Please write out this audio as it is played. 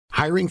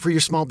Hiring for your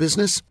small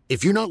business?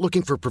 If you're not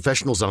looking for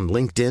professionals on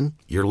LinkedIn,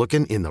 you're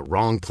looking in the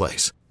wrong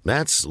place.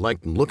 That's like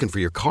looking for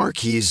your car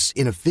keys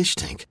in a fish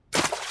tank.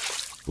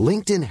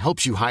 LinkedIn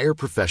helps you hire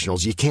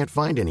professionals you can't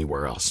find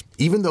anywhere else,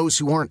 even those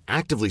who aren't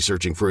actively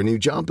searching for a new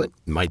job but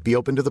might be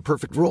open to the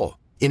perfect role.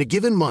 In a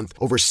given month,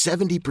 over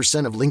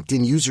 70% of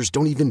LinkedIn users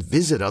don't even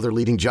visit other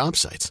leading job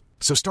sites.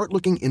 So start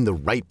looking in the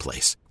right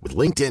place. With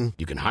LinkedIn,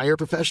 you can hire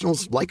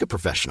professionals like a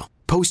professional.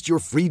 Post your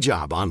free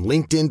job on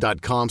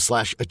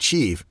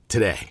linkedin.com/achieve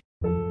today.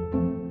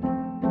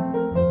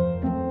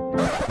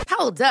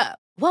 Hold up.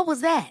 What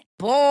was that?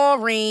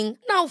 Boring.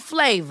 No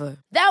flavor.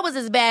 That was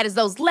as bad as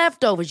those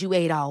leftovers you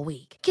ate all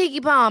week.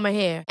 Keke Palmer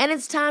here. And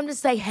it's time to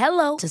say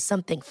hello to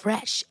something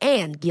fresh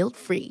and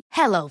guilt-free.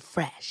 Hello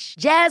Fresh.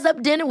 Jazz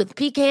up dinner with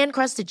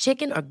pecan-crusted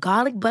chicken or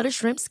garlic butter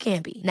shrimp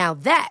scampi. Now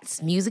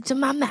that's music to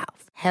my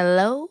mouth.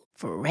 Hello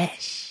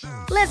Fresh.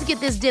 Let's get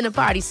this dinner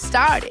party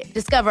started.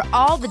 Discover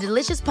all the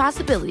delicious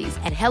possibilities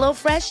at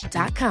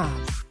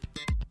hellofresh.com.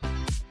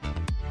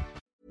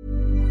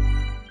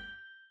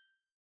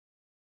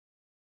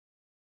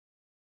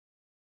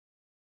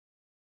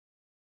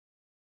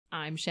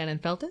 I'm Shannon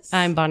Feltus.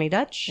 I'm Bonnie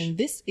Dutch. And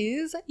this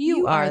is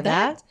You Are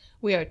That.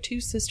 We are two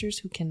sisters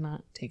who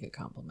cannot take a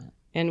compliment.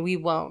 And we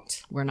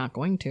won't. We're not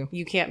going to.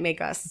 You can't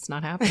make us. It's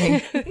not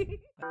happening.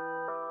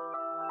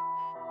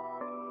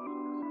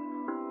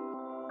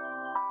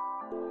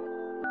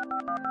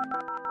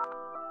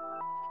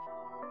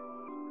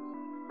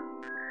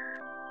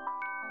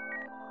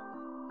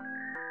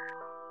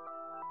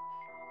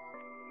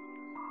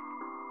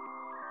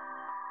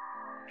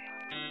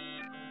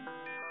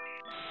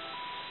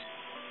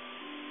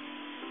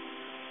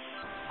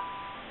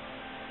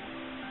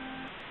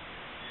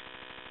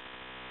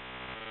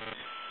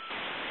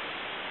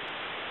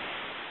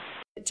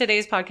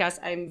 Today's podcast,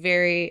 I'm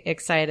very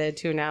excited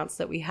to announce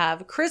that we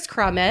have Chris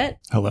Crummett.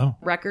 Hello.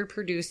 Record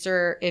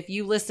producer. If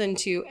you listen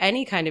to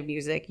any kind of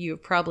music,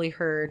 you've probably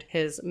heard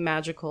his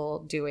magical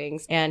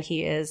doings, and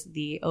he is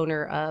the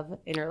owner of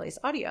Interlace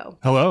Audio.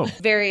 Hello.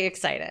 Very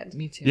excited.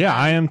 Me too. Yeah,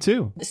 I am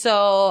too.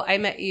 So I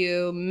met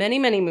you many,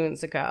 many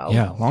moons ago.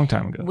 Yeah, a long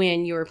time ago.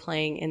 When you were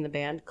playing in the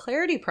band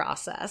Clarity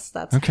Process.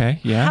 That's okay,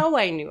 yeah. how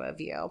I knew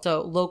of you.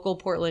 So local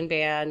Portland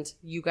band,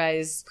 you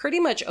guys pretty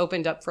much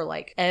opened up for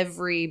like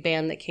every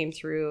band that came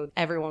through.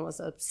 Everyone was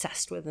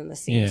obsessed with in the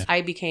scene. Yeah.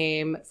 I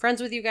became friends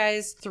with you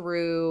guys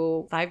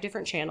through 5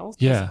 different channels.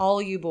 Yeah. Just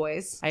all you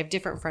boys. I have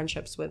different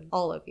friendships with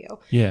all of you.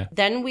 Yeah.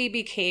 Then we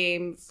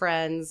became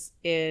friends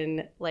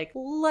in like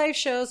live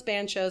shows,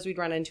 band shows. We'd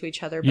run into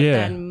each other. But Yeah.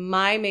 then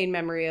my main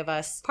memory of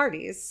us,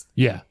 parties.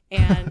 Yeah.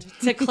 And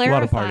to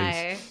clarify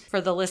parties. for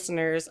the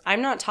listeners,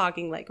 I'm not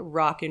talking like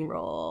rock and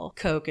roll,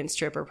 coke and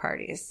stripper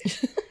parties.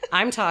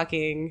 I'm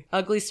talking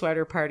ugly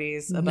sweater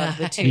parties above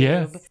the tube,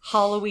 Yeah.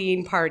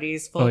 Halloween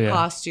parties full of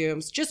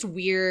costumes, just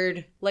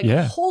weird, like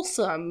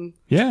wholesome,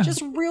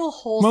 just real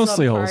wholesome.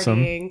 Mostly partying.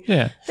 wholesome.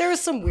 Yeah. There was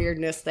some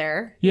weirdness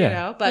there, Yeah. you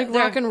know, but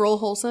Like rock and roll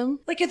wholesome?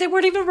 like they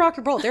weren't even rock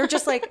and roll. They were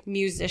just like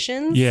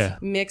musicians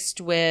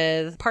mixed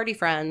with party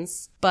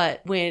friends.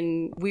 But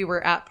when we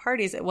were at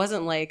parties, it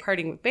wasn't like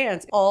partying with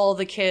bands. All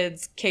the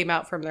kids came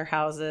out from their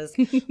houses,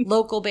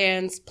 local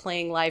bands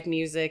playing live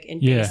music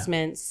in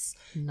basements.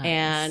 Nice.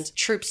 And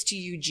trips to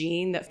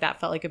Eugene, that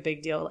felt like a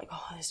big deal. Like,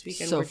 oh, this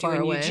weekend So we're far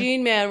doing away.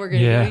 Eugene, man. We're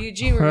going to go to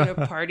Eugene. We're going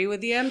to party with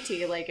the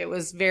MT. Like, it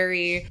was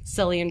very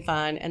silly and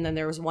fun. And then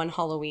there was one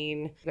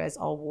Halloween. You guys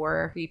all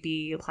wore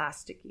creepy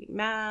plasticky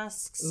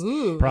masks.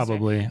 Ooh.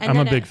 Probably. And I'm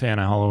a then big fan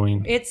of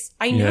Halloween.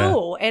 I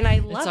know. And I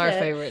love it. It's our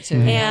favorite too.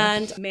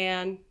 And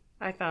man,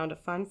 I found a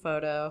fun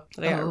photo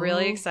that I got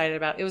really excited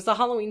about. It was the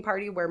Halloween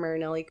party where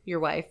Marinelli, your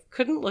wife,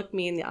 couldn't look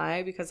me in the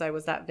eye because I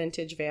was that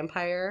vintage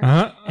vampire.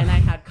 And I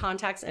had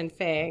contacts and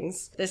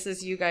fangs. This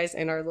is you guys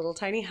in our little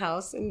tiny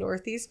house in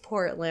Northeast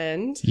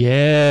Portland.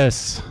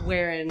 Yes.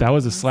 Wearing That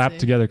was a slap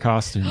together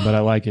costume, but I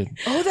like it.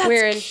 Oh, that's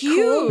wearing cute.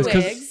 cool It's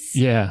 'cause- wigs.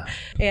 Yeah.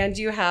 And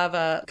you have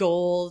a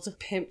gold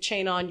pimp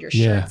chain on, your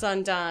Yeah. shirt's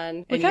undone.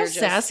 Look and how you're just,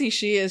 sassy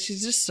she is.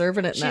 She's just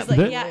serving it in She's that like,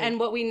 That- yeah, and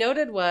what we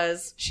noted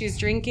was she's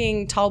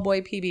drinking Tall Boy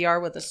PBR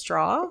with a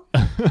straw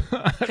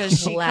because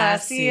she classy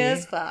Classy.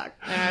 as fuck.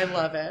 And I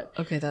love it.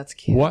 Okay, that's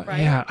cute. What? Right?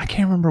 Yeah, I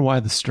can't remember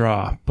why the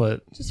straw,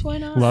 but Just why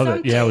not? love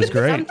it. Yeah, it was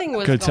great. Something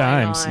was Good going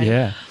times. on.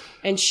 Yeah.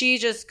 And she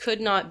just could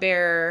not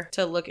bear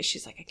to look at.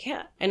 She's like, I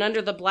can't. And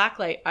under the black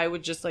light, I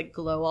would just like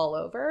glow all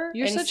over.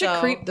 You're And such a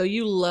creep, though.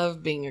 You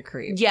love being a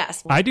creep.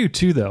 Yes. I do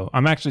too, though.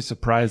 I'm actually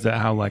surprised at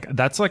how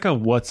that's like a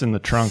what's in the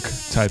trunk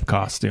type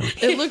costume.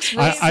 It looks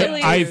really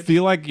I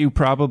feel like you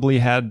probably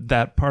had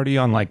that party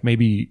on like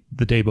maybe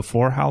the day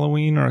before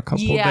Halloween or a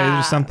couple of days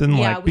or something, Yeah,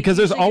 like we because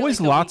there's usually do,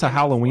 always like, the lots of weekend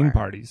Halloween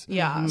before. parties.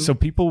 Yeah. So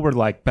people were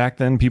like back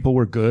then people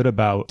were good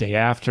about day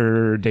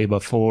after, day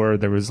before.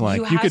 There was like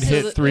you had could to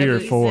hit 3 or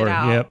squeeze 4. it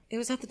out. Yep. It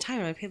was at the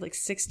time I paid like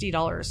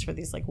 $60 for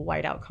these like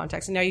whiteout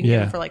contacts, and now you can get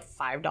them for like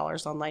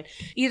 $5 online.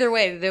 Either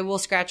way, they will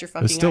scratch your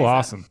fucking. It's still eyes out.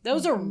 awesome. That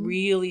was a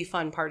really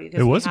fun party.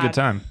 It was a good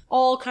time.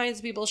 All kinds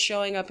of people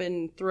showing up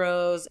in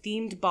throws,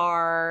 themed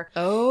bar.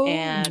 Oh,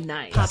 and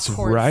nice.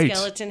 popcorn right.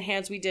 skeleton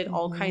hands. We did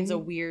all kinds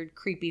of weird,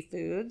 creepy free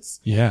foods.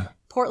 Yeah.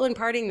 Portland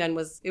partying then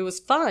was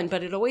fun,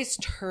 but it always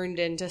turned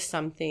into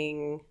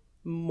something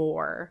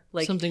more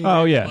like Something.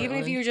 Oh, yeah. even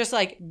if you just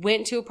like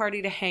went to a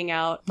party to hang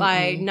out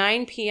by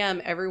 9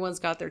 p.m. everyone's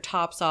got their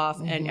tops off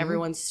and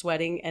everyone's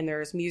sweating and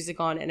there's music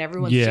on and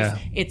everyone's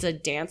just it's a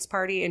dance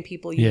party and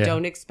people you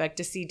don't expect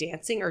to see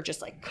dancing are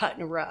just like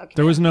cutting a rug.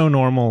 There was no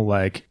normal,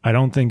 like, I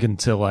don't think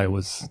until I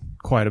was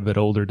quite a bit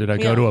older did I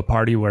go to a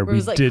party where we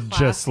was, like, did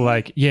just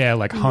like,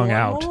 hung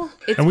out. Normal?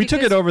 It's And we took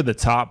it because- over the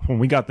top when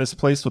we got this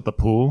place with the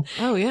pool.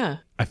 Oh yeah.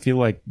 I feel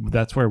like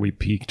that's where we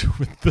peaked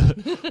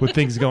with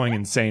things going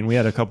insane. We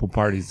had a couple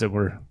parties that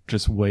were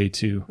just way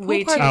too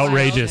Way too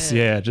outrageous. wild.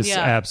 Yeah, just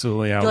Yeah.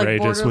 absolutely You're, like,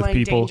 outrageous with borderline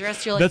people.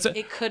 dangerous. You're like,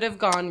 it could have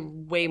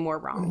gone way more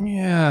wrong.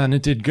 Yeah, and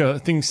it did go.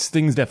 Things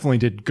definitely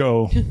did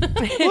go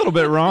a little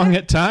bit wrong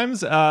at times.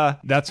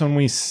 That's when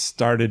we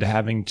started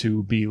having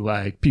to be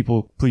like,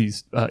 people,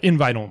 please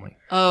invite only.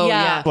 Oh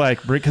Yeah. yeah.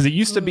 Like, because it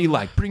used to be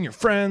like, bring your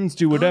friends,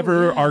 do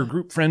whatever. Our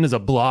group friend is a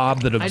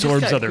blob that just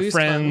absorbs got other goosebumps.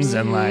 friends,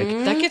 and like,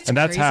 That gets and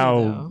that's crazy,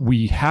 how though.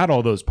 we had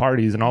all those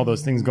parties and all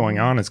those things going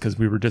on, is because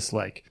we were just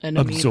like An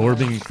amoeba.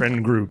 absorbing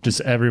friend group,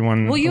 just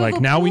everyone. Well, you have like,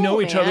 a now we pool,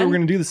 know each other. man. We're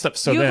gonna do this stuff.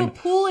 So You then have a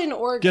pool in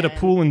Oregon. get a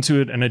pool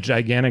into it and a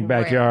gigantic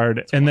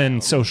backyard, and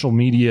then social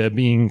media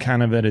being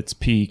kind of at its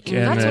peak,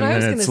 and That's then what I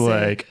was it's gonna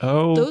say. like,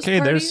 oh, Those okay,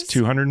 there's parties-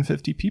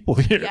 250 people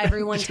here.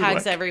 Everyone You're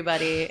tags like,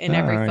 everybody in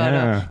every Oh, photo.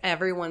 yeah.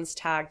 Everyone's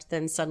tagged.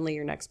 Then suddenly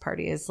your next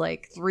party is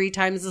like 3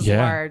 times as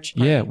yeah, large.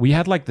 yeah. We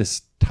had like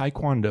this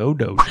Taekwondo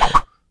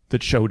dojo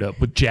that showed up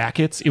with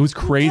jackets. It was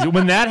crazy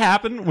when that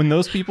happened. When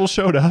those people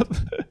showed up,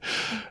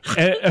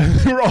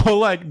 and we were all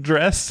like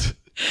dressed.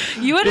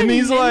 You had a And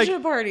these, ninja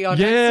like, party on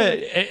Yeah,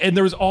 accident. and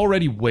there was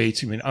already way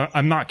too many.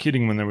 I'm not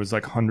kidding when there was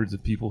like hundreds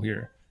of people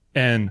here,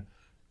 and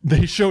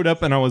they showed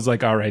up, and I was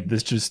like, all right,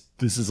 this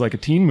is like a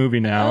teen movie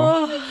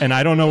now, and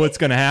I don't know what's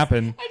gonna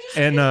happen.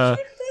 And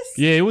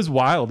yeah, it was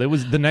wild. It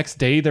was the next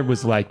day. There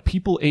was like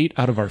people ate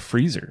out of our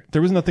freezer.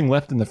 There was nothing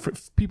left in the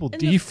people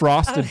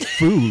defrosted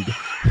food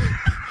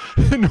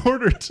in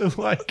order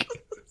to like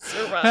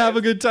have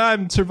a good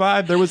time,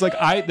 survive. There was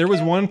like there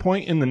was one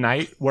point in the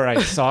night where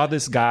I saw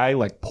this guy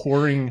like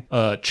pouring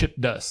chip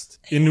dust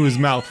into his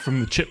mouth from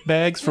the chip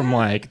bags, from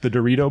like the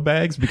Dorito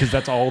bags, because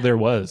that's all there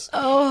was.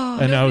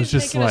 And I was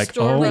just making a like,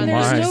 store oh run.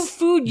 my There's no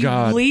food. You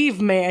God.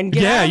 leave, man.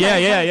 Get Yeah,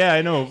 out. yeah.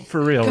 I know,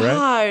 for real,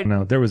 right? God.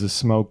 No, there was a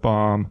smoke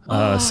bomb.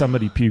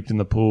 Somebody puked in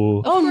the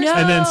pool. Oh, no.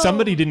 And then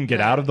somebody didn't get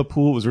out of the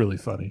pool. It was really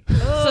funny.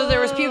 So there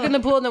was puke in the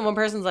pool, and then one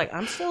person's like,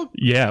 "I'm still."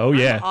 Yeah. Oh,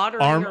 yeah.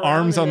 ottering around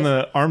Arms in on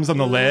this-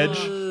 the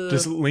ledge,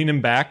 just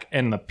leaning back,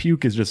 and the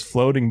puke is just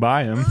floating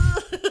by him.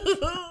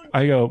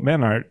 I go,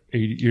 man,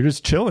 you're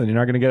just chilling. You're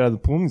not going to get out of the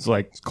pool. And he's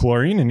like, it's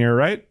chlorine in here,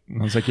 right? And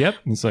I was like, yep.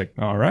 And he's like,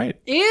 all right.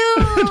 Ew.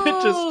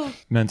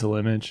 Just mental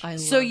image. I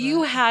So love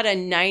you it. had a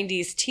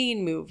 '90s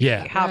teen movie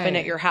Yeah. happen Right.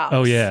 at your house.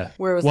 Oh, yeah.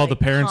 Where it was well, like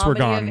the parents were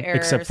comedy of gone, errors.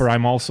 except for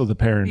I'm also the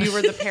parent. You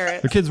were the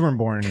parent. The kids weren't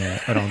born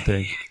yet, I don't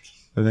think.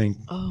 I think.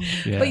 Oh,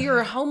 Yeah. But you're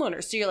a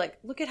homeowner, so you're like,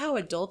 look at how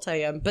adult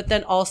I am. But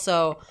then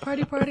also,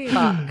 party.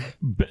 fuck.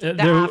 The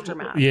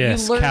aftermath.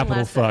 Yes, You learn capital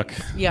lessons. fuck.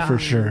 Yeah. For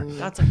sure.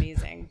 That's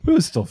amazing. It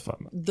was still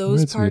fun.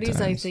 Those It's good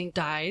parties, I times. think,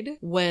 died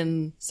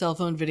when cell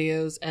phone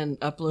videos and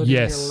uploading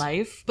Yes. your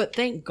life. But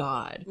thank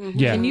God.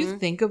 Yeah. Can you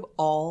think of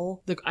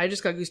all the... I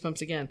just got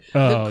goosebumps again.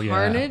 Oh, the yeah.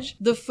 carnage,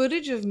 the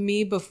footage of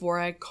me before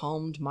I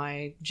calmed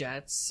my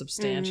jets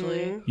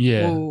substantially.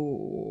 Yeah.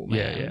 Oh,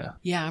 man. Yeah.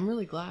 Yeah, I'm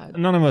really glad.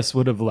 None of us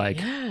would have like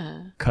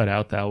Yeah. cut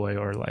out that way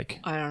or like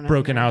I don't know.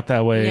 broken out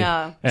that way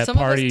Yeah. at Some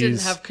of us parties.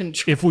 didn't have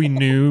control. If we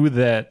knew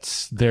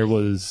that there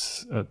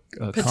was a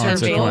consequence,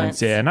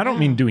 surveillance. yeah, and I don't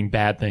mean doing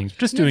bad things,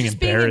 just doing Just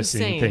being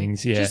embarrassing insane.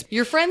 things. Yeah, Just,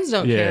 your friends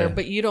don't Yeah. care,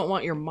 but you don't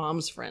want your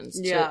mom's friends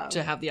Yeah.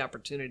 to have the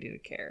opportunity to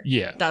care.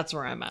 Yeah. That's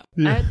where I'm at.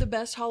 I had the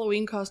best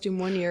Halloween costume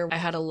one year. I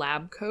had a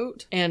lab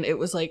coat, and it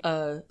was like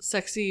a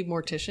sexy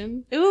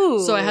mortician. Ooh.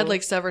 So I had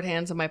like severed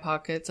hands in my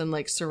pockets and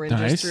like syringes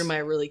Nice. through my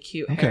really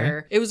cute Okay.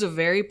 hair. It was a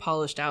very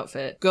polished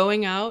outfit.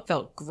 Going out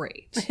felt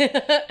great.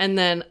 And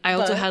then I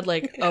also had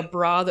like a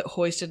bra that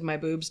hoisted my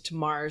boobs to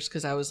Mars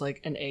because I was like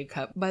an A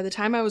cup. By the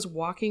time I was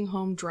walking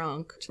home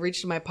drunk,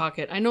 reached in my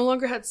pocket, I no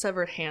longer had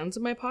severed hands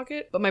in my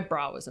pocket, but my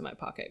bra was in my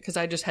pocket because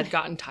I just had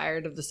gotten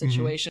tired of the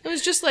situation. It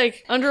was just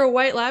like under a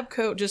white lab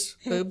coat,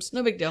 just boobs,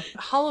 no big deal.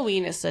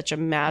 Halloween is such a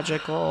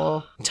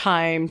magical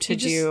time to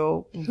just-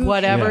 do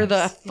whatever Yes.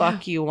 the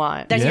fuck you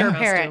want. Then Yeah. you're a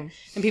parent,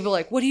 Costume. and people are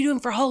like, "What are you doing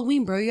for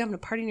Halloween, bro? You having a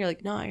party?" And you're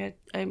like, "No,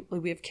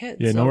 we have kids.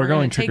 Yeah, so no, we're gonna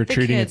going take the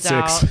trick-or-treating at kids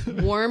 6.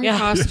 out." Warm Yeah.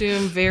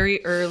 costume,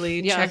 very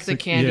early. Yeah. Check the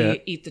candy. Yeah.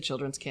 Eat the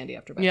children's candy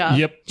after bed. Yeah.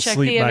 Yep, Check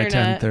sleep the by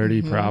internet.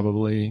 10:30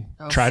 probably.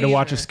 Oh, Try to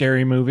watch a theater.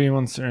 scary movie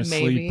once they're Maybe.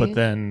 asleep, but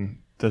then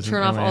doesn't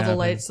Turn off really all the happen.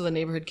 lights so the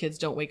neighborhood kids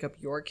don't wake up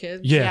your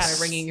kids. Yes.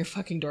 By ringing your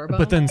fucking doorbell.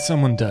 But then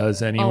someone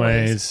does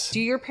anyways.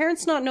 Do your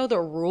parents not know the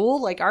rule?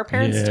 Like our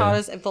parents Yeah. taught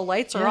us, if the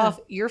lights are Yeah. off,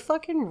 you're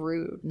fucking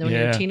rude. when you're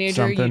Yeah, a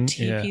teenager, you something,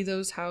 TP yeah.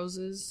 those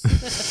houses.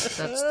 That's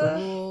the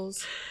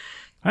rules.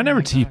 I Oh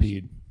never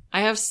TP'd.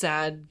 I have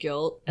sad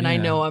guilt, and I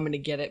Yeah. know I'm going to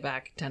get it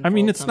back tenfold I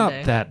mean, it's someday.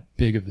 not that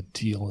big of a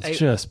deal. It's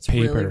just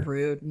paper. Really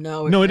rude.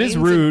 No, it is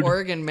rains rude. in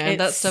Oregon, man.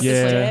 That stuff Yeah.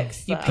 is like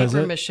sticks, you though. paper Does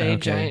it? mache Okay.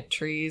 giant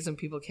trees, and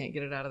people can't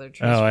get it out of their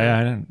trees. Oh, for-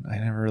 yeah, I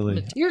never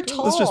really. You're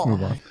tall. Let's just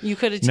move on. You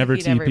could have Never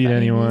TP'd TP'd everybody.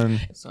 anyone.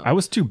 So- I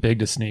was too big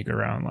to sneak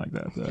around like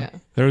that, though. Yeah.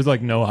 There was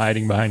like no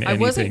hiding behind I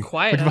anything. wasn't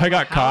quiet. Like, if I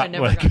got How I caught,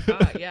 never like, got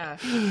caught. Yeah.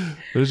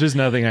 there's just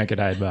nothing I could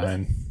hide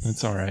behind.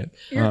 It's all right.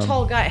 You're a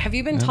tall guy. Have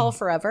you been tall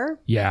forever?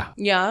 Yeah.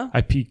 Yeah.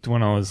 I peaked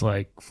when I was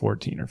like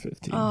 14 or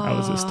 15. I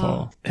was this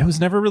tall. It was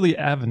never really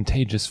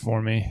advantageous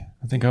for me.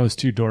 I think I was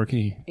too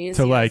dorky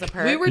to like.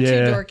 We were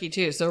Yeah. too dorky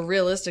too, so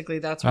realistically,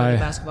 that's where the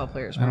basketball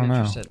players I weren't don't know.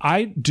 interested.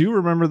 I do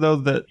remember though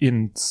that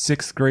in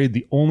 6th grade,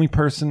 the only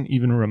person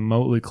even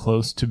remotely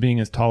close to being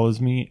as tall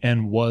as me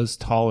and was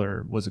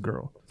taller was a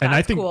girl. And I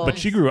That's think, cool. but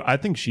she grew. I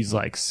think she's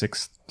like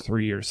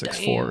 6'3" or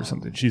 6'4" or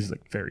something. She's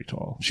like very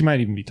tall. She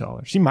might even be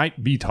taller. She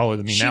might be taller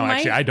than me now. might-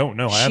 Actually, I don't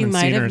know. I She haven't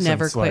might seen her have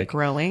never since quit like.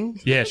 growing.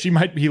 Yeah, she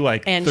might be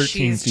like And 13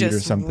 she's feet just or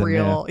something.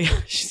 real. Yeah,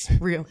 she's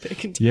real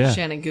big and Yeah.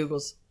 Shannon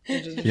Googles.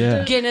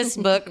 Yeah. Guinness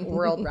Book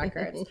World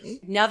Records.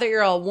 Now that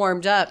you're all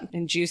warmed up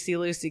and juicy,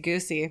 loosey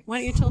goosey, why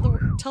don't you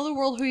tell the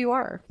world who you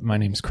are? My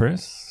name's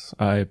Chris.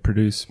 I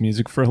produce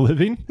music for a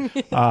living.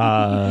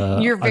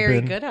 You're very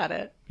I've been- good at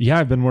it. Yeah,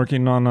 I've been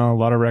working on a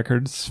lot of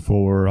records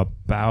for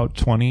about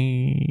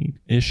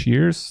 20-ish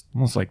years,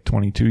 almost like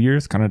 22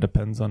 years. Kind of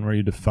depends on where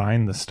you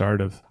define the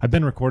start of. I've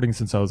been recording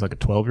since I was like a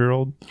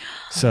 12-year-old.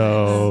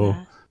 So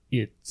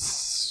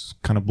it's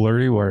kind of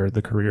blurry where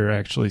the career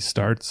actually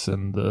starts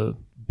and the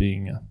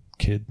being a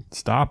kid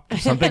stopped or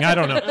something. I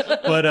don't know.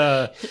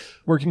 But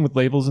working with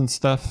labels and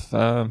stuff,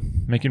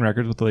 making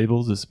records with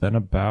labels has been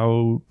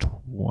about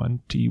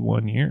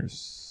 21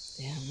 years.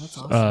 Damn, that's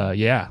awesome.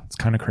 Yeah, it's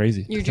kind of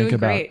crazy. You're to think doing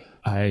about. great.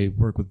 I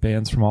work with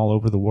bands from all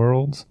over the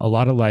world. A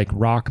lot of like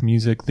rock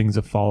music, things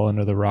that fall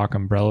under the rock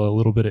umbrella, a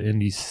little bit of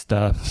indie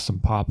stuff, some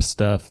pop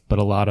stuff, but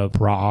a lot of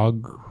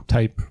prog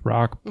type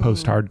rock,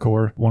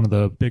 post-hardcore. One of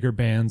the bigger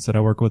bands that I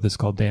work with is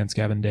called Dance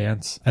Gavin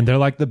Dance. And they're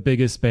like the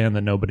biggest band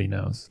that nobody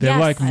knows. They're Yes.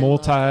 like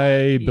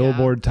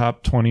multi-Billboard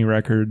top 20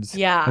 records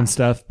Yeah. and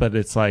stuff. But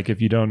it's like, if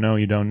you don't know,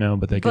 you don't know.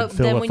 But they could But then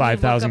fill when a you look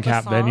 5,000 up a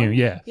cap song- venue.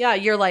 Yeah. Yeah,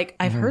 you're like,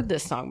 I've heard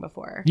this song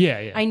before. Yeah,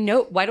 yeah. I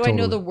know. Why do I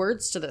know Totally. the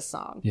words to this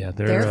song? Yeah,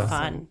 They're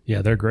fun.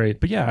 Yeah, they're great.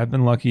 But yeah, I've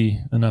been lucky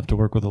enough to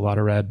work with a lot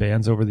of rad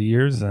bands over the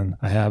years, and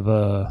I have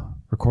a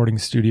recording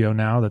studio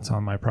now that's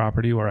on my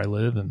property where I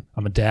live, and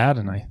I'm a dad,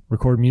 and I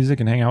record music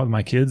and hang out with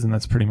my kids, and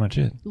that's pretty much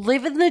it.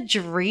 Living the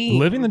dream.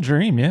 Living the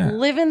dream, yeah.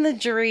 Living the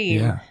dream.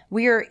 Yeah.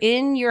 We are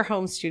in your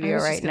home I studio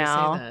was right just gonna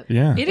now. say that.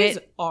 Yeah. It is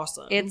It-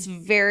 awesome. It's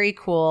very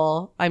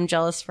cool. I'm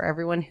jealous for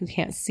everyone who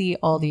can't see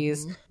all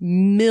these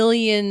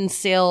million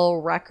sale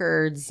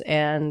records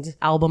and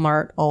album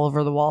art all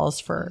over the walls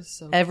for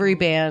so every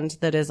band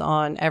that is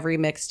on every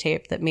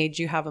mixtape that made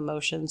you have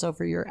emotions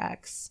over your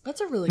ex.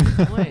 That's a really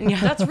good point.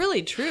 That's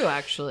really true,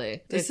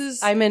 actually. This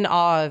is I'm in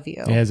awe of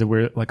you. Yeah, is it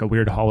weird, like a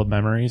weird hall of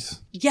memories?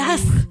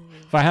 Yes.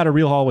 If I had a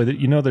real hallway,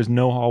 there's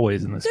no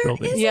hallways in this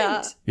building.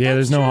 Yeah. Yeah,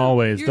 there's no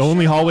hallways. You're The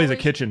only sure hallway is a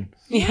hallways- kitchen.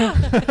 Yeah.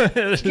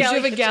 you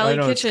have a galley I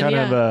know kitchen. it's kind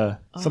Yeah.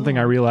 of something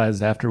I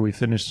realized after we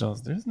finished.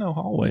 There's no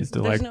hallways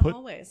to There's like no put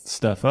hallways.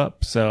 stuff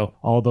up. So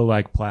all the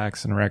like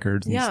plaques and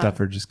records and Yeah.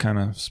 stuff are just kind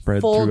of spread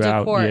Full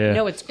throughout. decor. Yeah.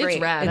 No, it's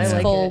great. rad. It's I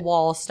like full it.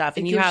 wall stuff.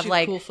 And It you gives have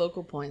like cool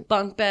focal point.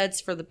 bunk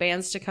beds for the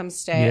bands to come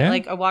stay. Yeah.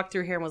 Like I walked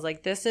through here and was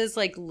like, this is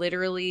like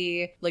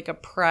literally like a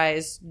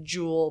prize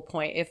jewel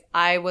point. If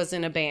I was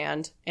in a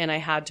band and I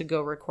had to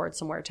go record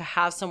somewhere, to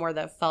have somewhere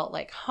that felt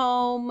like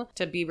home,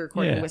 to be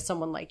recording Yeah. with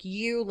someone like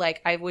you,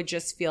 like I would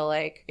just feel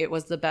like it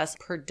was the best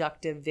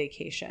productive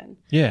vacation.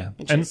 Yeah,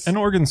 is- and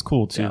Oregon's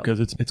cool too because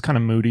it's kind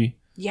of moody.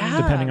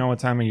 Yeah. Depending on what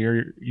time of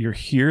year you're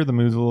here, the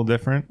mood's a little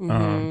different.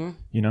 Mm-hmm.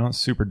 It's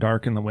super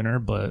dark in the winter,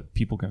 but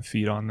people can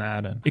feed on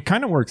that, and it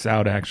kind of works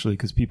out actually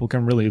because people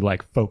can really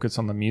like focus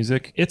on the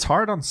music. It's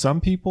hard on some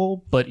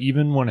people, but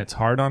even when it's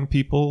hard on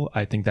people,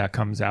 I think that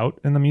comes out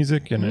in the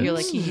music, and You're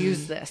it's, like,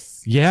 use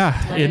this.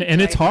 yeah, and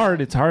it it's drive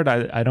hard. It's hard.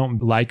 I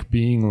don't like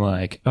being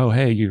like, oh,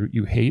 hey,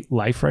 you hate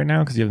life right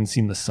now because you haven't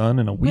seen the sun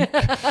in a week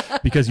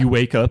because you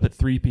wake up at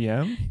 3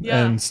 p.m.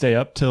 Yeah. and stay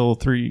up till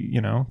 3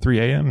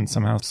 a.m. and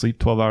somehow sleep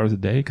 12 hours a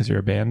day because you're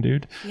a band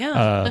dude.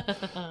 Yeah.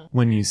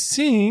 When you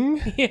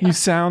sing, you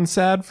sound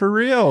sad for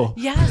real.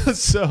 Yes.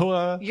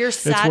 So Your it's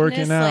sadness,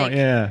 working out. like,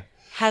 Yeah.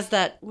 has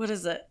that, what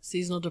is it?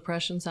 Seasonal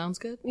depression sounds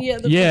good. Yeah.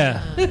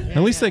 Yeah.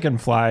 At least they can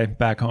fly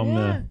back home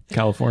to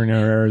California or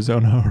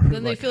Arizona. Or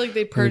Then they feel like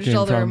they purged came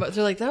all their from. emotions.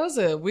 They're like, that was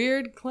a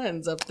weird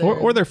cleanse up there.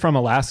 Or they're from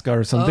Alaska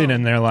or something,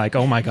 and they're like,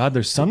 "Oh my God,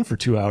 there's sun for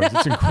 2 hours.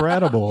 It's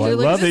incredible. I They're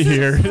like, love it "This is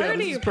here.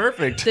 pretty." This is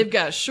perfect." They've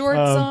got shorts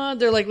on.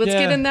 They're like, let's yeah.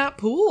 get in that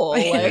pool.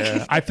 Like,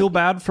 Yeah. I feel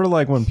bad for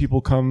like when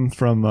people come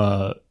from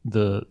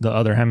the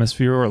other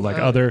hemisphere, or like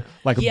other,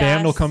 like a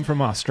band will come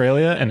from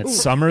Australia and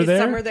it's summer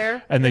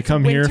there, and they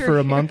come here for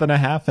a month and a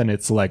half and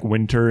it's like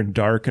winter and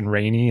dark and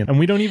rainy, and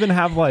we don't even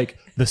have like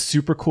the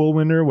super cool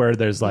winter where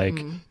there's like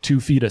 2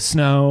 feet of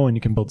snow and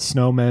you can build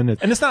snowmen,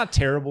 and it's not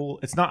terrible,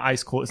 it's not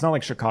ice cold, it's not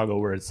like Chicago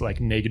where it's like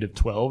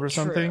 -12 or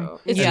something.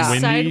 It's windy,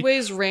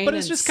 sideways rain, but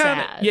it's just kind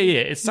of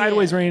it's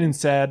sideways rain and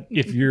sad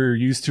if you're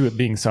used to it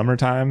being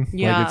summertime.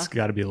 Like it's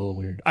got to be a little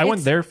weird. I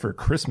went there for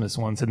Christmas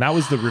once, and that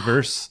was the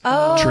reverse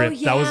trip.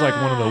 That was like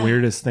one of the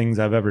weirdest things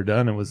I've ever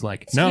done. It was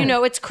like, so, you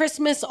know, it's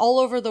Christmas all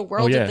over the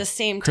world at the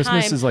same time.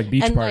 Christmas is like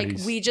beach and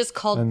parties. Like we just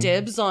called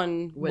dibs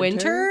on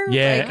winter.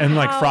 Yeah, like, and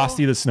like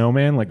Frosty the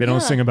Snowman. Like they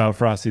don't sing about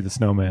Frosty the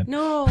Snowman.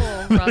 No,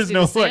 Frosty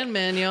the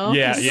Sandman, yo.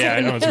 Yeah,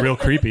 I know, it's real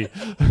creepy.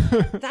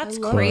 That's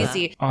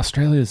crazy.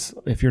 Australia's,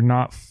 if you're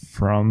not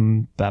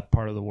from that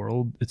part of the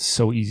world, it's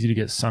so easy to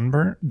get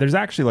sunburnt. There's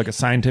actually like a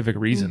scientific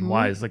reason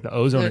why. It's like the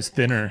ozone is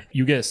thinner.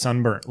 You get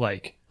sunburnt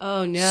like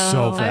oh no,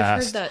 so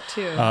fast. I've heard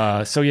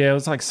that too. So yeah, it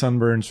was like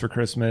sunburns for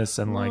Christmas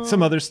and like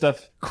some other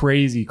stuff.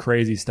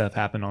 Crazy stuff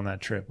happened on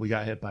that trip. We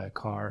got hit by a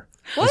car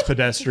as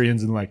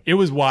pedestrians, and like it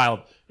was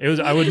wild. It was,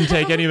 I wouldn't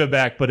take any of it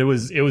back, but it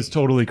was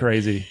totally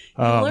crazy.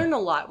 You learn a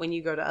lot when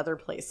you go to other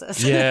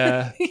places.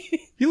 Yeah.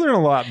 You learn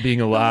a lot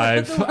being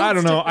alive. I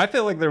don't know. I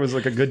feel like there was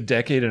like a good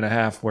decade and a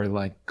half where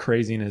like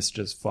craziness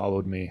just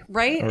followed me.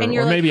 Right? Or, and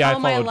you're or maybe like,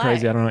 I followed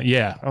crazy. I don't know.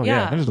 Yeah. Oh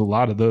yeah. There's a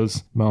lot of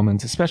those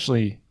moments,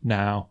 especially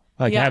now.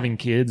 Like having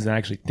kids and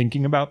actually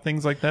thinking about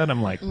things like that.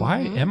 I'm like,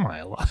 why am I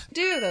alive?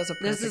 Dude, that was a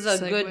perfect This is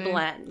a good segue.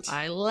 blend.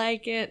 I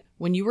like it.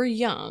 When you were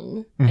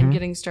young and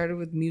getting started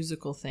with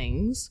musical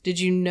things, did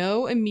you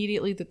know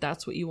immediately that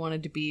that's what you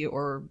wanted to be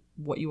or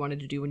what you wanted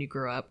to do when you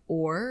grew up?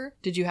 Or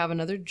did you have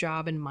another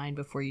job in mind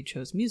before you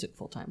chose music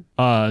full time?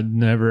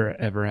 Never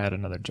ever had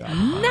another job.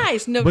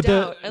 Nice, no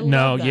doubt. I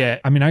love that. Yeah.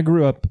 I mean, I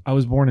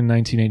was born in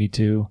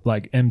 1982.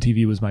 Like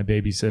MTV was my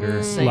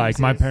babysitter. Like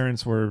my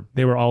parents were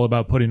all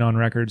about putting on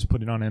records,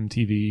 putting on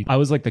MTV. I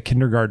was like the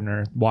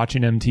kindergartner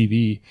watching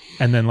MTV,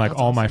 and then like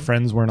all my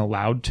friends weren't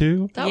allowed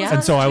to.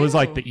 And so I was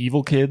like the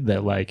evil kid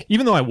that like,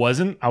 even though I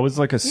was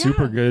like a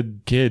super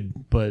good kid,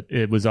 but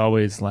it was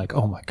always like,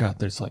 oh my God,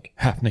 there's like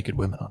half naked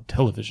women on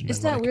television.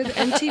 Is that weird?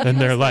 MTV and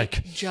they're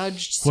like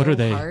judged so what are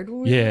they? hard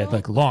when we were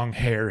like long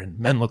hair and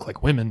men look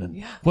like women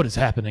and what is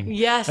happening?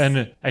 Yes.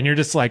 And you're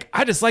just like,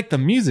 I just like the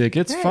music.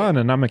 It's fun.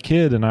 And I'm a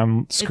kid and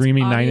I'm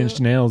screaming 9 Inch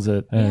Nails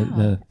at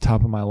the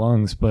top of my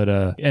lungs. But,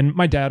 and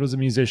my dad was a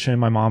musician.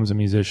 My mom's a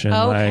musician.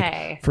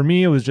 Okay. Like, for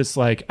me, it was just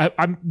like,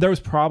 there was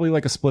probably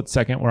like a split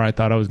second where I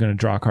thought I was going to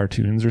draw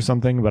cartoons or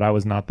something, but I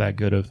was not that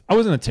good I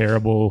wasn't a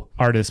terrible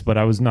artist, but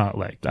I wasn't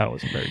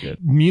very good.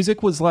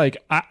 Music was like,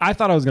 I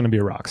thought I was going to be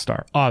a rock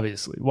star.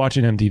 Obviously,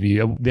 watching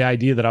MTV, the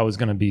idea that I was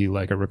going to be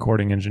like a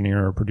recording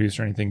engineer or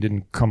producer or anything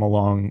didn't come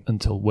along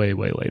until way,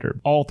 way later.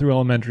 All through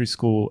elementary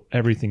school,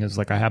 everything is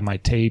like, I have my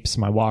tapes,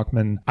 my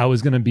Walkman. I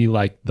was going to be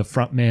like the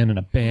front man in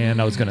a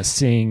band. I was going to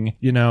sing,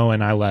 you know,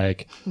 and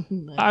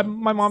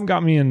my mom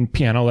got me in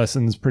piano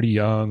lessons pretty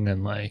young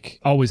and like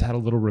always had a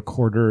little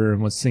recorder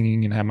and was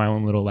singing and had my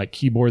own little like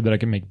keyboard that I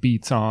could make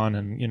beats on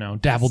and, you know,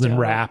 dabbled in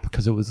rap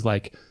because it was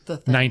like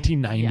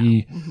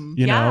 1990,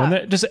 you know,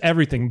 and just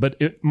everything.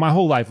 But my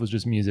whole life was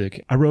just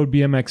music. I rode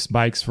BMX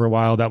bikes for a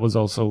while. That was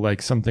also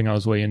like something I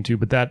was way into,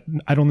 but that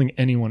I don't think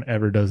anyone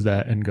ever does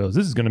that and goes,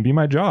 this is going to be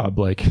my job.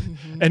 Like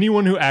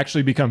anyone who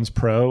actually becomes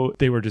pro,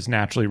 they were just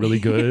naturally really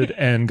good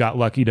and got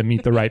lucky to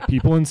meet the right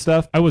people and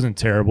stuff. I wasn't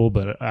terrible,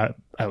 but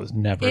I was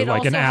never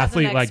like an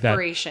athlete like that.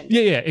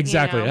 Yeah,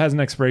 exactly. You know? It has an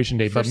expiration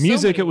date. But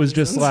music, it was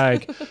just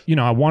like, you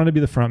know, I wanted to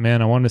be the front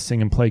man. I wanted to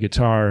sing and play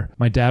guitar.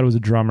 My dad was a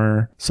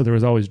drummer, so there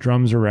was always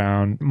drums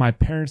around. My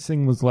parents'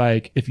 thing was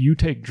like, if you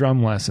take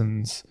drum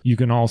lessons, you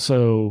can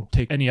also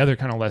take any other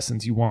kind of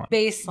lessons you want.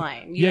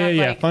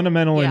 Baseline.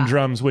 Fundamental in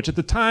drums, which at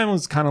the time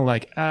was kind of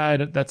like, I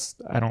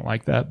don't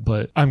like that.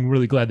 But I'm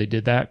really glad they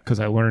did that because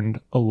I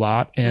learned a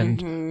lot.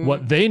 And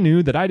what they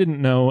knew that I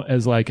didn't know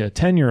as like a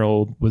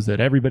 10-year-old was that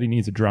everybody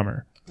needs a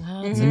drummer.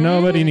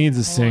 Nobody needs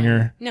a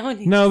singer.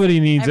 Nobody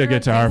needs a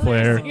guitar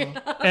player.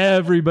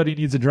 Everybody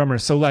needs a drummer.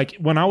 So like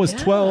when I was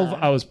 12,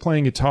 I was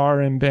playing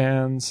guitar in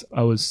bands.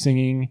 I was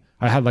singing.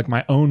 I had like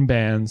my own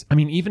bands. I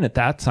mean, even at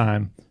that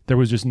time, there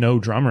was just no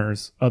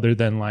drummers other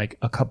than like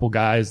a couple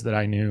guys that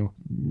I knew.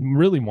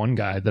 Really one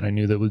guy that I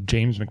knew that was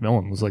James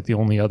McMillan was like the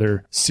only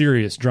other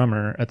serious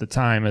drummer at the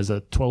time as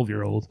a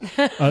 12-year-old.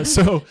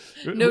 So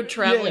no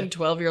traveling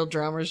 12-year-old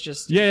drummers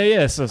just.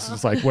 Yeah. So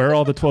it's like, where are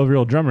all the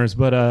 12-year-old drummers?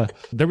 But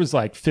there was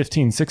like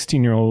 15,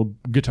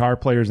 16-year-old guitar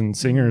players and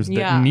singers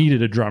that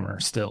needed a drummer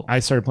still. I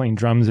started playing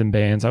drums in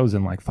bands. I was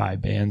in like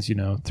 5 bands, you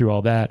know, through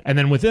all that. And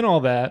then within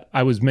all that,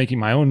 I was making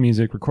my own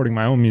music, recording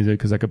my own music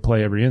because I could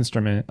play every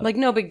instrument. Like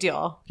no big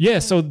deal. Yeah,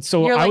 so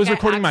You're I like, was I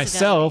recording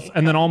myself,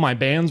 and then all my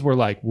bands were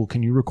like, well,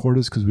 can you record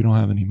us because we don't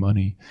have any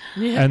money?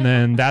 And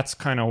then that's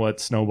kind of what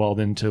snowballed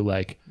into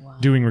like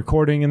doing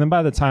recording. And then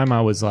by the time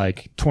I was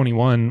like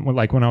 21,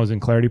 like when I was in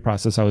Clarity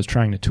Process, I was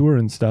trying to tour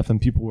and stuff, and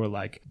people were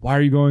like, why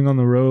are you going on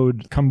the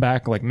road? Come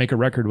back, like make a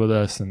record with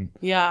us. And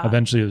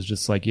eventually it was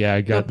just like, I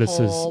got the this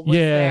pull is was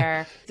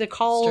there. The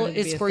call Started to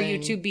is be a for you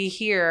thing. to be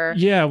here.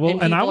 Yeah, well,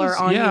 and I people was,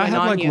 are on you I and had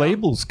on like you.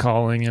 labels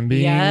calling and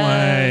being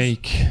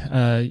like,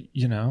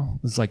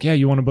 it's like,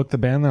 you want to book the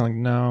band? They're like,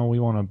 no, we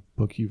want to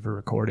book you for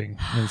recording.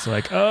 And it's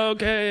like,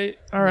 okay,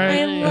 all right. I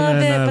And love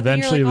then it. But eventually then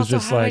you're like, it was also,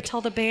 just how do I like,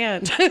 tell the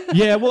band?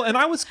 yeah, well, and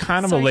I was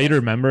kind of a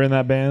later member in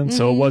that band,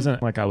 so it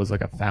wasn't like I was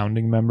like a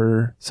founding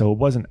member, so it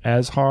wasn't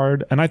as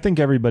hard. And I think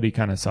everybody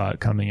kind of saw it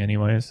coming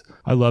anyways.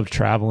 I loved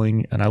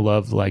traveling, and I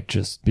loved like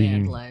just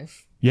being Band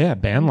life.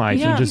 band life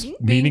Yeah, and just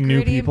being meeting new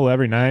gritty. people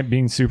every night,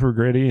 being super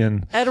gritty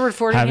and Edward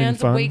Forty having Hands,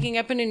 fun. waking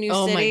up in a new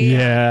Oh my city. God.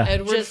 Yeah.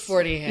 Edward Just-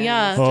 40 hands.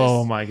 Yeah.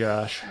 Oh my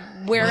gosh.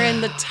 Wearing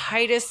the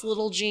tightest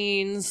little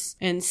jeans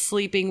and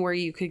sleeping where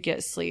you could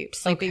get sleep.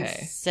 Sleeping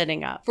Okay.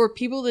 sitting up. For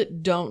people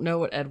that don't know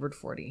what Edward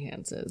 40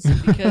 hands is,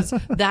 because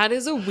that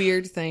is a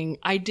weird thing.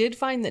 I did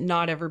find that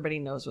not everybody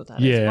knows what that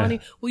is. Yeah. Bonnie,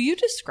 will you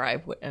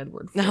describe what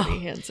Edward 40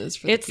 hands is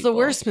for It's the people?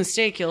 worst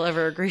mistake you'll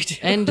ever agree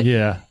to. And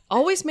Yeah.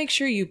 always make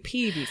sure you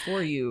pee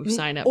before you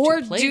sign up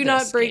or to play do not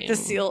this break the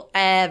game. seal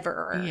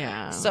ever.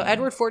 Yeah. So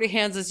Edward 40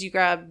 Hands is you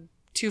grab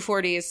 2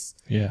 40s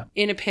Yeah.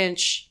 in a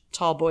pinch,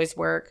 tall boys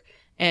work,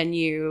 and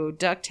you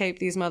duct tape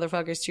these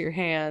motherfuckers to your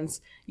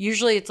hands.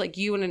 Usually it's like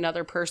you and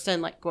another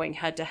person like going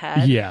head to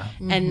head. Yeah.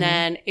 And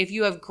then if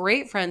you have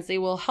great friends, they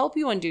will help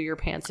you undo your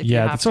pants if you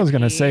Yeah, have that's what I was to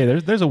gonna pee. say.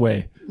 There's a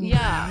way.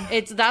 Yeah.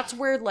 That's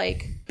where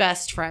like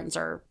best friends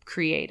are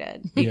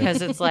created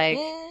because it's like,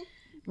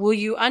 will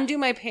you undo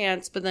my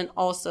pants, but then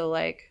also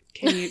like,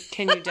 can you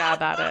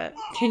dab at it?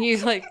 Can you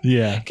like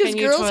Yeah. Because Can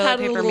you girls toilet had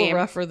it a paper little me?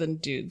 rougher than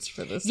dudes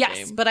for this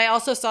Yes, game. but I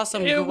also saw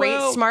some Yeah, great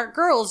well- smart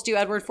girls do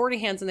Edward 40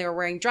 Hands and they were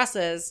wearing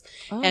dresses.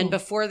 Oh. And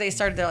before they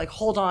started, they're like,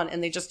 hold on.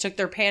 And they just took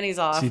their panties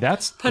off, See,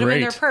 that's put them in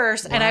their great.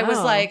 purse. And I was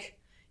Wow. like,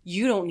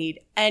 you don't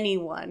need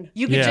anyone.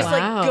 You could Yeah. just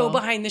like Wow. go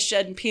behind the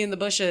shed and pee in the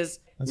bushes.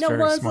 That's no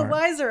very one's smart. the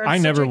wiser. I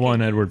I'm never still drinking.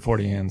 won Edward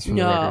 40 hands for the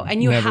No, record.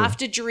 and you Never. have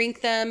to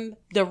drink them.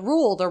 The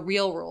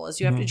real rule is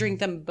you have to drink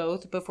them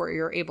both before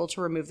you're able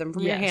to remove them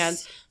from your Yes.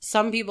 hands.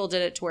 Some people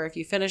did it to where if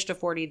you finished a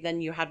 40, then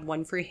you had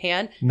one free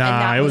hand. Nah,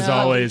 and that it was called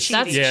always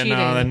cheating. That's yeah. cheating.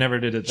 No, I never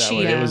did it that way.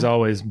 Cheating. It was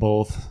always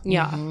both.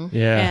 Yeah.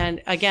 Yeah,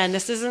 And again,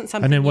 this isn't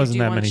something and it you wasn't do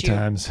that once many you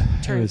times.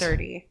 It turn was-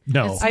 30.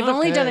 No, I've not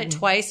only done good. it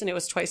twice, and it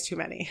was twice too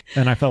many.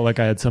 and I felt like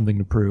I had something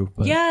to prove.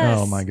 But, Yes.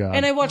 Oh my god.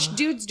 And I watched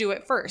dudes do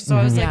it first. So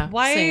I was Yeah, like,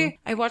 why? same.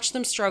 I watched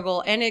them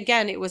struggle. And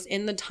again, it was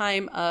in the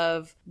time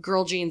of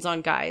girl jeans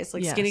on guys.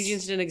 Like Yes. skinny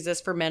jeans didn't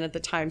exist for men at the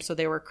time. So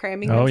they were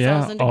cramming oh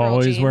themselves yeah, into girl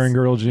always jeans. wearing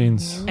girl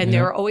jeans. And Yeah.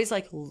 they were always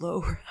like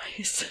low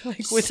rise.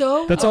 Like with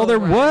So That's all there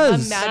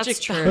was. a magic That's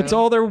true. That's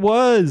all there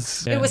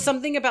was. It was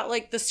something about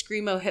like the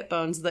screamo hip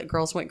bones that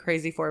girls went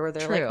crazy for, where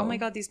they're like, True. "Oh my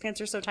god, these pants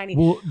are so tiny."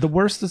 Well, the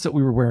worst is that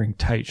we were wearing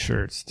tight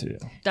shirts too.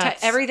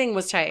 Everything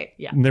was tight.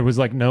 Yeah. And there was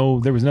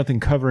nothing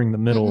covering the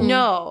middle.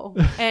 No,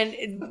 and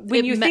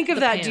when It you met think of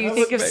the that, do you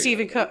pants. think of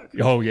Stephen Cook?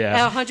 Oh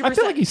yeah, 100%. I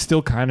feel like he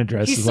still kind of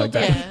dresses He still like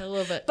that. does. Yeah, a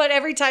little bit. But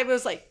every time it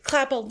was like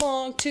clap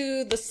along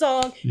to the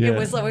song, Yeah. it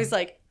was always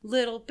like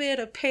little bit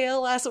of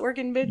pale ass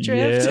organ Yeah,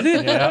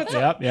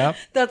 midriff. yep.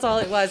 That's all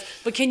it was.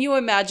 But can you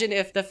imagine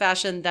if the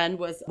fashion then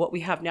was what we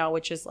have now,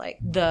 which is like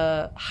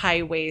the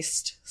high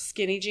waist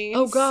skinny jeans?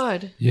 Oh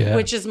God. Yeah.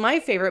 Which is my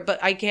favorite, but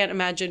I can't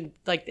imagine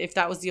like if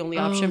that was the only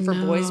option for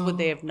boys, would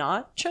they have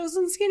not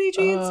chosen skinny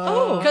jeans?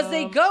 Because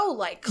they go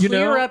like You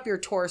clear know, up your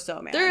torso,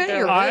 man. They're at They're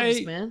your like-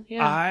 ribs, man.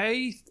 Yeah.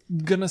 I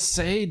gonna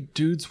say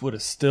dudes would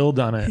have still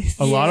done it.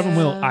 A lot of them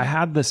will. I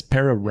had this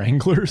pair of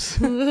Wranglers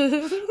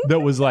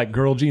that was like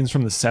girl jeans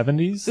from the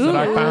 70s that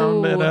I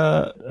found at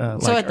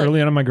So like at the-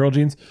 early on in my girl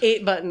jeans.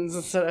 8 buttons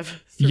instead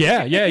of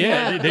Yeah.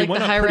 Yeah, They like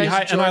went the up pretty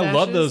high-rise high, and I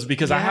love Jordashes. those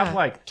because I have Yeah.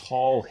 like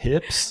tall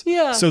hips.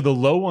 Yeah. So the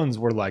low ones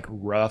were like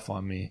rough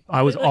on me.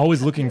 I was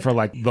always looking for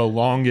like the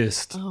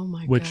longest, Oh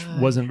my which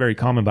God. wasn't very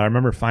common. But I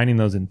remember finding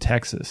those in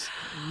Texas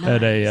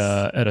at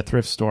a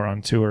thrift store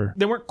on tour.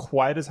 They weren't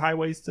quite as high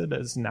waisted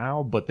as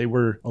now, but they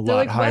were a They're lot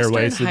like higher Western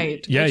waisted.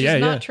 height, Yeah, which yeah, is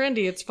yeah. not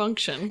trendy. It's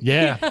function.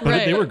 Yeah, but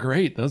Right. they were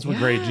great. Those were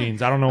great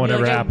jeans. I don't know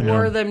whatever like, I happened to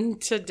wore them. them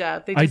to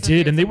death. They I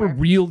did, and they were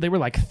disappeared real. They were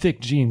like thick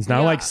jeans,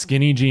 not like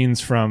skinny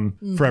jeans from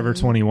Forever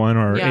 21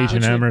 or Yeah, which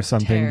H&M or would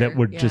something tear, that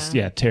would just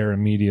yeah. tear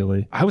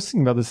immediately. I was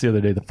thinking about this the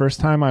other day. The first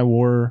time I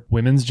wore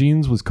women's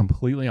jeans was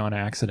completely on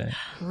accident.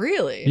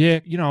 Really? Yeah,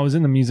 I was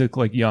in the music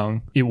like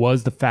young. It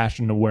was the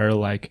fashion to wear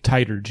like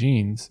tighter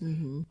jeans.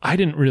 I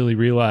didn't really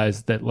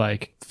realize that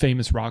like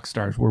famous rock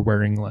stars were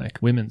wearing like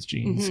women's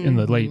jeans in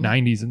the late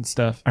 90s and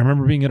stuff. I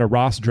remember being at a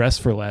Ross Dress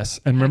for Less,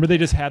 and remember they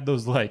just had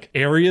those like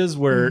areas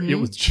where where it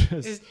was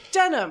just It's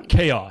denim.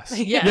 chaos.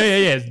 Yes.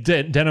 Yeah.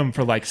 It's denim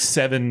for like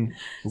 7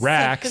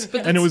 racks.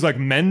 And it was like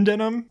men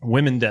denim,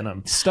 women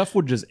denim. Stuff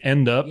would just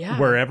end up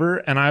wherever.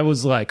 And I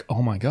was like,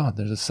 oh my God,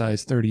 there's a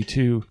size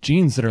 32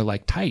 jeans that are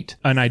like tight.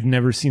 And I'd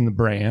never seen the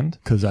brand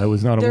because I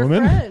was not a They're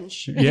woman.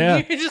 French. Yeah.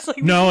 You're just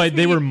like, No,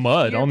 they were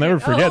mud. I'll never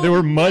forget. They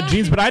were mud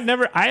jeans, but I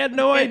had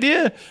no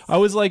idea. I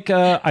was like,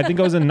 I think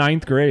I was in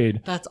 9th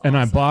grade. That's And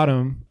I awesome. bought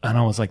them and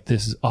I was like,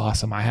 this is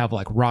awesome. I have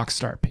like rock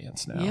star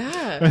pants now.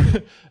 Yeah.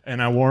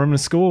 And I wore them to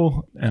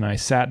school and I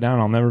sat down.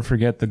 I'll never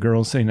forget the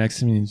girl sitting next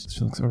to me. And she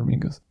looks over at me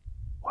and goes,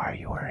 why are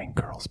you wearing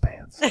girls'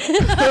 pants? And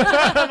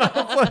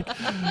I was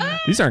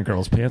like, these aren't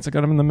girls' pants. I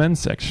got them in the men's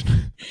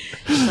section.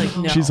 Like,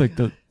 no. She's like,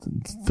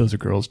 those are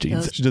girls'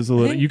 jeans. She does a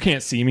little, you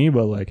can't see me,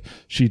 but like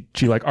she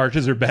like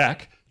arches her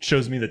back,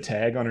 shows me the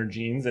tag on her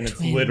jeans, and it's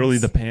literally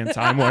the pants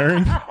I'm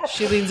wearing.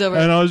 She leans over.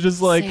 And I was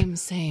just like,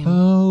 Same.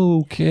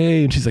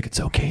 okay. And she's like, it's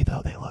okay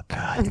though. They look good.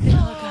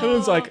 I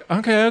was like,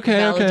 okay.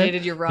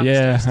 Validated your rock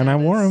Yeah, star and I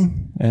wore status.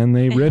 them, and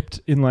they ripped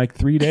in like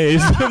 3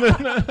 days.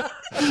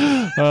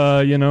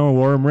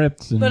 Wore them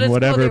ripped and But it's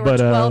whatever. cool. They were but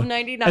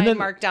 $12.99 and then-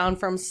 marked down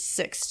from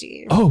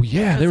 $60. Oh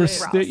yeah, they were.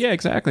 Ross. Yeah,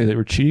 exactly. They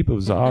were cheap. It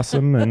was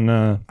awesome, and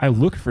I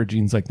looked for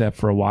jeans like that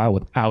for a while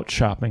without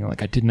shopping.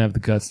 Like I didn't have the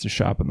guts to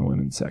shop in the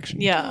women's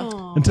section. Yeah.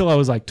 Until I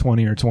was like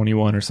 20 or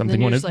 21 or something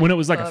you're when just like, when it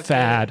was like a fuck it.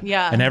 fad.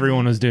 Yeah. And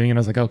everyone was doing it. I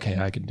was like, okay,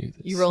 I can do this.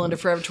 You roll into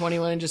Forever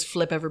 21 and just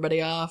flip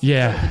everybody off.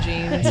 Yeah. with the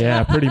jeans.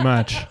 Yeah, pretty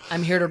much.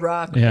 I'm here to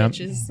rock, Yeah.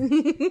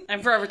 bitches.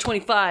 I'm Forever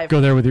 25.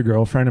 Go there with your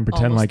girlfriend and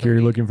pretend Almost like you're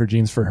 30. looking for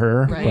jeans for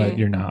her, Right. but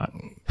you're not.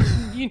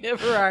 You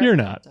never are. You're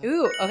not.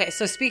 Ooh, okay.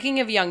 So speaking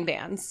of young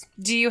bands,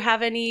 do you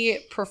have any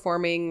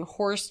performing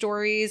horror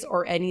stories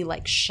or any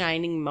like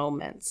shining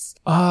moments?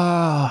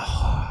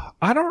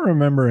 I don't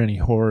remember any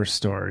horror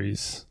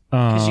stories.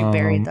 Because you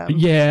buried them.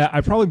 Yeah,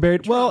 I probably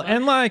buried. Well,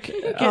 and like Get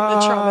in the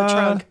trauma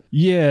trunk.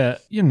 Yeah,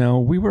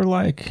 we were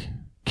like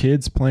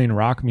kids playing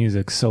rock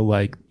music, so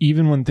like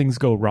even when things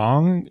go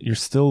wrong, you're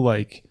still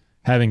like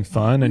having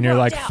fun, and you're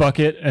like, out. fuck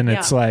it, and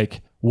it's Yeah.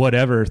 like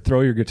whatever,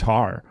 throw your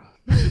guitar,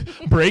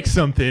 break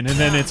something, and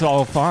then it's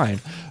all fine.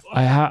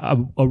 I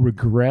have a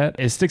regret.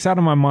 It sticks out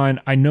in my mind.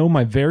 I know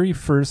my very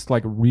first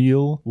like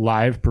real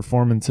live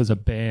performance as a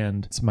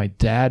band. It's my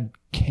dad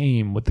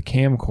came with the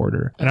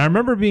camcorder, and I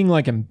remember being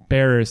like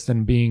embarrassed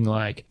and being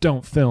like,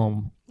 "Don't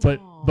film."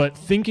 But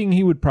thinking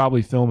he would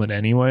probably film it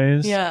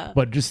anyways. Yeah.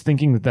 But just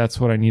thinking that that's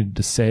what I needed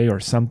to say or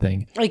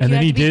something. Like and you then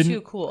had he to be didn't.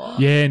 too cool.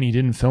 Yeah, and he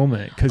didn't film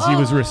it because he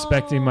was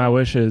respecting my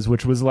wishes,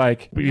 which was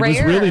like it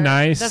was really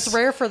nice. That's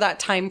rare for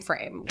that time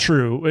frame.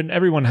 True, and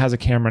everyone has a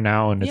camera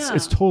now, and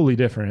it's totally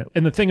different.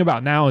 And the thing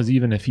about now is,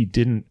 even if he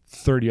didn't,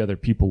 30 other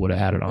people would have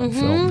had it on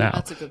film now.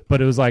 That's a good point.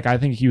 But it was like I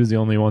think he was the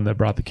only one that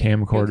brought the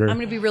camcorder. I'm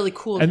gonna be really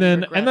cool. And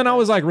then I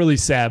was like really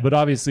sad, but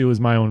obviously it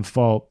was my own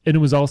fault. And it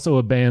was also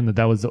a band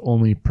that was the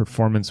only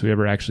performance we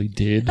ever actually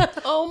did.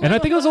 And I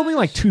think it was only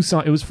like 2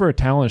 songs. It was for a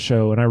talent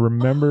show, and I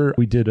remember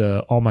we did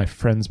All My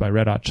Friends by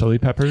Red Hot Chili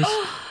Peppers.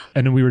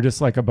 And then we were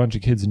just like a bunch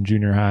of kids in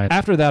junior high.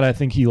 After that, I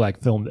think he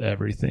like filmed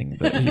everything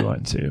that he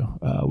went to,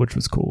 which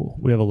was cool.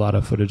 We have a lot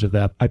of footage of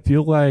that. I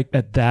feel like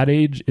at that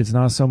age, it's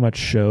not so much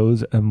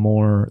shows and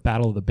more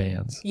Battle of the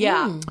Bands.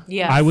 yeah.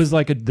 I was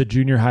like the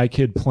junior high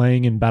kid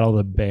playing in Battle of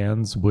the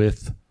Bands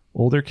with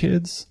older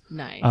kids.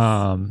 Nice.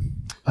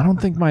 I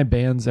don't think my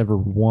bands ever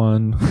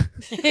won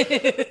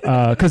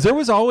because there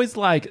was always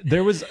like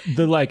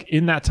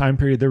in that time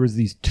period there was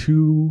these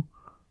 2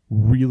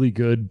 really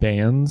good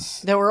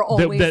bands That were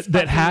always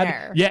that had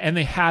there. and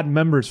they had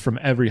members from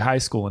every high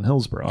school in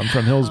Hillsborough. I'm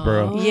from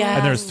Hillsborough, Yes.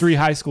 and there's 3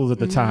 high schools at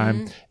the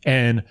time,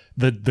 and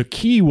the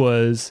key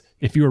was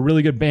if you were a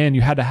really good band,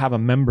 you had to have a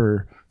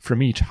member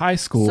from each high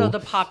school. So the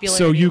popularity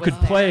So you was could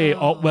play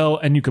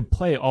and you could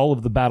play all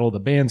of the Battle of the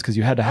Bands because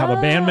you had to have a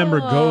band member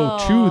go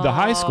to the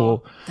high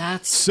school.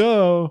 That's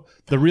So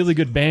the really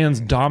good bands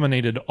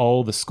dominated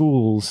all the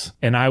schools,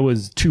 and I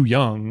was too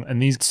young.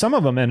 And some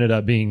of them ended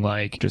up being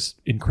like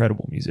just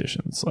incredible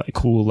musicians, like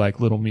cool, like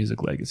Little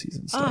Music legacies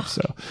and stuff.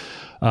 So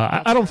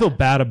I don't feel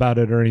bad about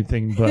it or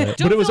anything, but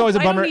it was always a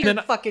bummer. I don't need And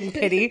your fucking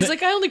pity. It's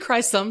like I only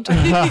cry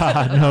sometimes.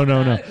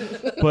 no.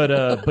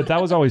 But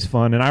that was always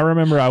fun. And I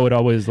remember I would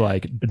always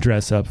like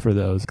dress up for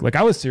those. Like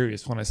I was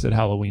serious when I said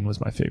Halloween was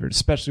my favorite,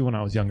 especially when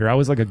I was younger. I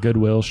was like a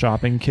Goodwill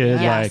shopping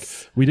kid.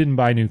 Yes. Like we didn't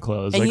buy new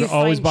clothes. And Like you I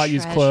always find bought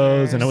used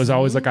clothes, and it was treasures.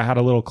 always like I had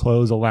a little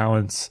clothes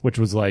allowance, which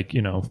was like,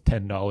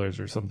 $10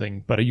 or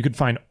something. But you could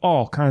find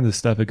all kinds of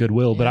stuff at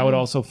Goodwill. But I would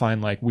also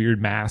find like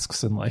weird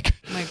masks and like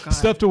My God.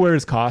 stuff to wear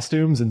as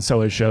costumes. And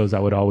so at shows I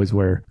would always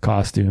wear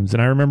costumes.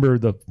 And I remember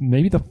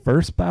maybe the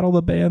first Battle of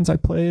the Bands I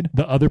played,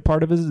 the other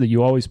part of it is that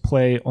you always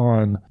play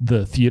on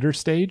the theater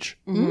stage.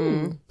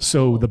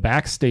 So the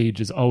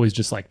backstage is always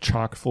just like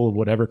chock full of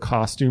whatever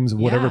costumes,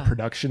 whatever Yeah.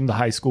 production the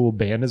high school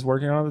band is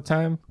working on at the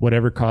time.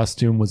 Whatever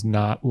costume was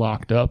not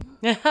locked up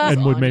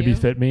and would on maybe you?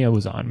 fit me. It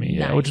was on me,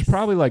 yeah, which is Nice.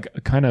 probably like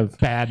kind of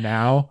bad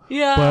now.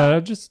 Yeah. But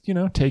I've just,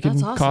 taking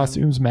That's awesome.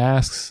 costumes,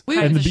 masks. We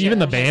And have to even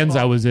the share. bands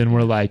I was in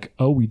were like,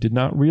 oh, we did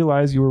not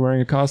realize you were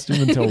wearing a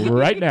costume until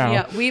right now.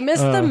 Yeah, we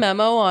missed the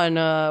memo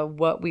on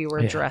what we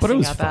were Yeah, dressing but it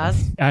was up fun.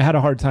 as. I had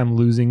a hard time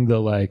losing the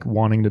like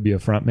wanting to be a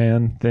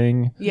frontman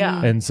thing.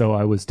 Yeah. And so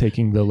I was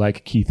taking the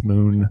like Keith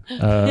Moon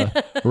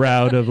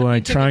route of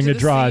like took it trying to to the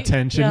draw seat.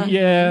 attention.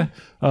 Yeah.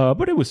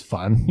 But it was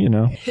fun,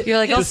 You're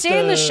like, I'll stay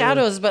in the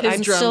shadows, but his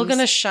I'm still drums.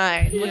 gonna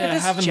shine. Look Yeah, at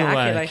this having the, jacket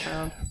I like,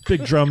 found.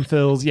 Big drum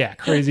fills. Yeah.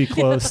 Crazy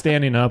clothes.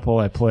 Standing up while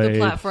I The played.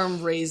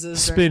 platform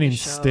raises. during Spinning the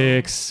show.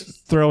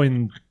 sticks.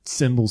 Throwing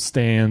cymbal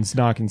stands.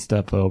 Knocking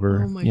stuff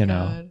over. Oh my you God.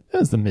 know. It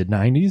was the mid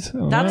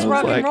 90s. That's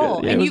rock and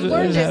roll. And you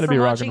learned it from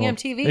watching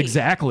MTV.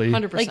 Exactly.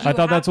 100%. Like, I you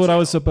thought that's have what I to.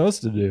 was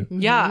supposed to do.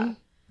 Yeah.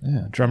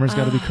 Yeah. Drummers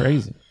got to be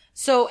crazy.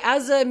 So,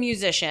 as a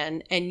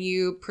musician, and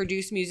you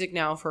produce music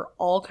now for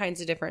all kinds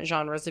of different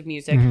genres of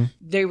music, Mm-hmm.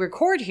 they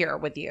record here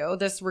with you.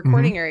 This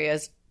recording area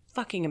is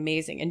fucking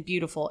amazing and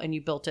beautiful, and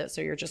you built it, so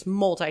you're just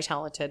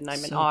multi-talented, and I'm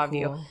in So awe of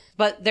you. cool.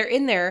 But they're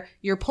in there,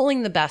 you're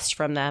pulling the best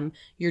from them,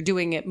 you're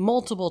doing it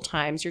multiple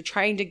times, you're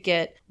trying to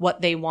get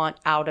what they want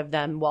out of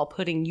them while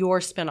putting your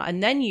spin on,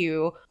 and then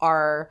you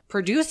are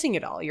producing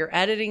it all, you're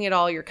editing it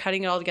all, you're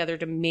cutting it all together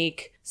to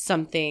make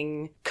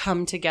something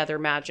come together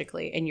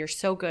magically, and you're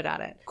so good at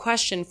it.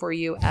 Question for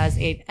you as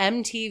an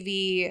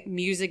MTV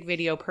music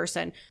video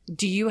person,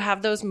 do you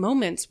have those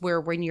moments where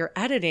when you're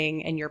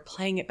editing and you're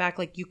playing it back,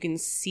 like you can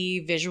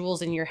see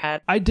visuals in your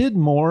head? I did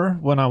more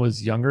when I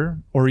was younger,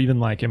 or even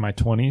like in my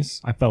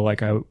 20s. I felt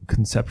like I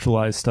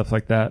conceptualized stuff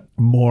like that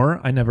more.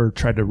 I never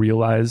tried to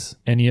realize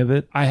any of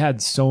it. I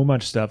had so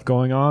much stuff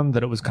going on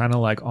that it was kind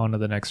of like on to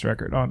the next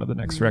record, on to the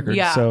next record.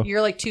 Yeah, So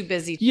you're like too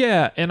busy.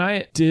 yeah, and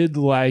I did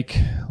like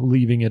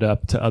leaving it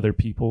up to other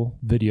people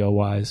video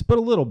wise, but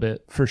a little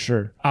bit for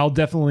sure. I'll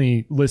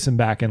definitely listen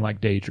back and like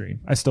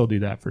daydream. I still do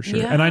that for sure.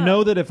 Yeah. And I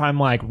know that if I'm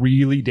like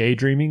really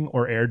daydreaming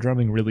or air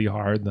drumming really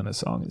hard, then a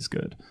song is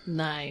good.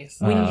 Nice.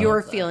 When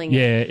you're feeling it.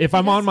 Yeah, if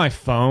I'm on my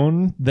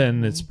phone,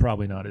 then it's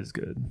probably not as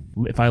good.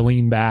 If I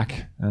lean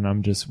back and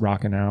I'm just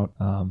rocking out,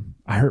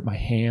 I hurt my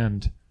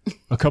hand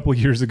a couple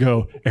years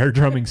ago air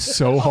drumming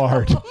so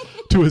hard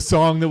to a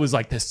song that was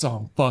like, this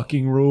song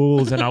fucking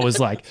rules, and I was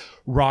like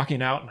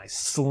rocking out and I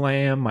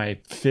slammed my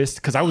fist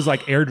because I was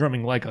like air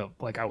drumming like I was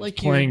Like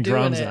you were playing doing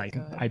drums, it.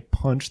 and I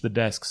punched the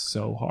desk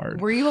so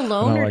hard. Were you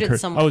alone And I, or like, did hurt-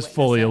 someone I was witness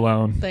fully it?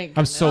 alone. Thank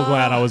I'm so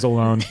glad I was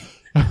alone.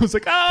 I was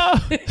like,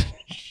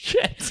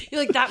 shit.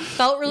 You're like, that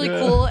felt really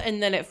cool,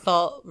 and then it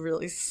felt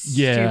really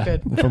Yeah,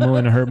 stupid. if I'm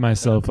willing to hurt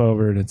myself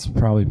over it, it's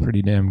probably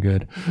pretty damn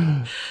good.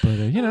 But,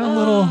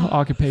 little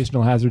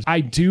occupational hazards.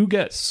 I do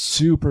get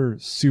super,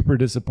 super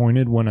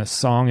disappointed when a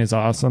song is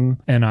awesome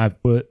and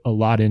I've put a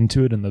lot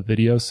into it and the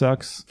video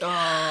sucks.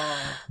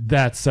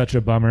 That's such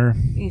a bummer.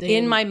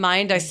 In my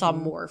mind, I saw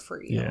more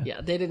for you. Yeah.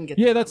 Yeah, they didn't get.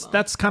 Yeah, the that's memo.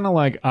 that's kind of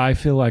like, I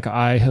feel like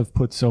I have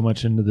put so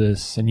much into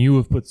this and you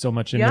have put so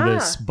much into Yeah.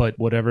 this, but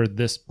whatever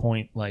this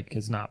point, like,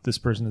 this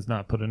person has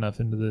not put enough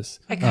into this.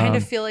 I kind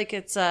of feel like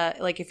it's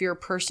like if you're a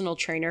personal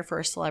trainer for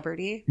a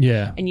celebrity,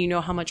 Yeah. and you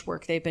know how much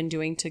work they've been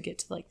doing to get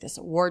to like this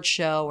award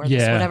show or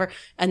this Yeah. whatever,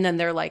 and then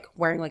they're like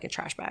wearing like a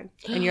trash bag,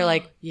 and you're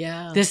like,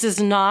 Yeah. this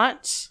is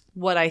not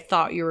what I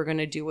thought you were going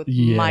to do with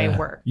Yeah. my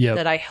work. Yep.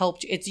 That I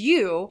helped. It's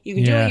you. You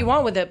can do Yeah. what you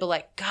want with it, but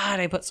like, God,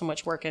 I put so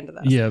much work into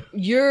this. Yeah.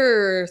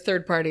 Your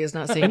third party is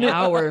not seeing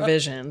our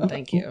vision.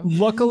 Thank you.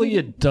 Luckily,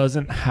 it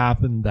doesn't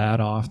happen that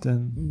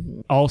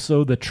often.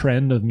 Also, the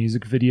trend of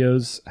music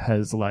videos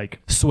has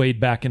like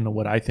swayed back into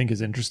what I think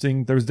is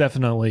interesting. There's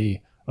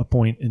definitely a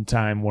point in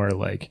time where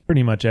like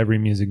pretty much every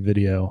music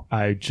video,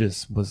 I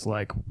just was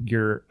like,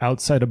 you're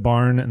outside a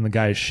barn and the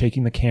guy is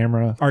shaking the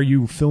camera. Are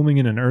you filming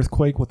in an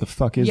earthquake? What the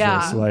fuck is Yeah.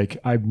 this? Like,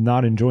 I'm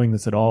not enjoying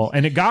this at all.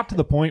 And it got to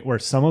the point where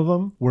some of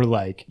them were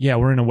like, yeah,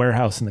 we're in a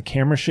warehouse and the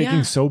camera's shaking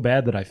Yeah. so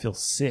bad that I feel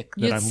sick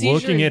that It's I'm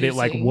looking at it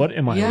like, seizure-inducing. what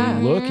am I Yeah.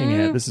 looking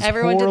at? This is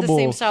Everyone horrible. did the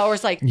same style. Where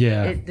it's like,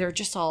 Yeah. they're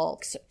just all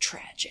so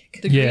tragic.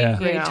 The Yeah. green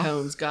gray You know.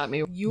 tones got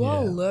me. You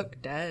all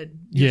look dead.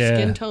 Your Yeah.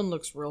 skin tone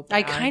looks real bad.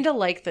 I kind of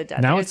like the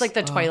death. Now It's like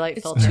the Twilight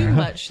It's filter. too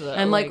much though.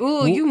 I'm like,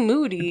 ooh, you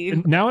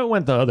moody. Now it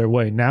went the other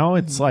way. Now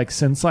it's like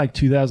since like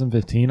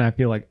 2015, I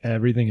feel like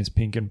everything is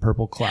pink and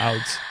purple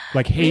clouds,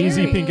 like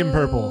hazy pink and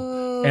purple.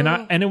 And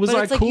it was But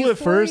like it's like cool at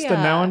first, and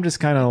Euphoria. now I'm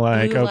just kind of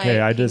like, Blue okay,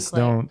 light, I just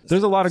pink light. don't.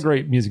 There's a lot of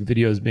great music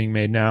videos being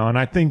made now, and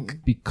I think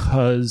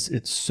because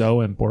it's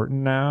so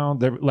important now,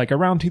 there like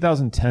around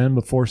 2010,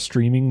 before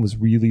streaming was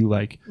really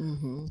like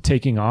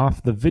taking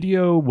off, the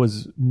video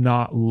was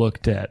not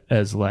looked at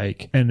as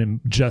like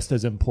just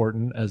as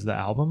important as the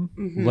album.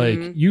 Like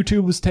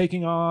YouTube was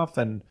taking off,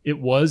 and it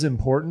was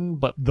important,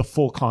 but the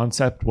full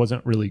concept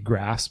wasn't really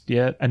grasped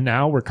yet. And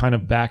now we're kind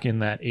of back in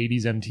that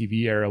 80s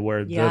MTV era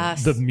where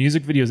Yes. the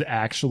music video is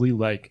actually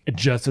like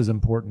just as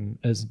important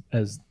as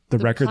the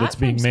record that's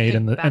being platforms made picked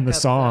and the back up,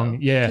 song. though.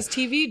 Yeah. Because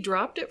TV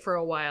dropped it for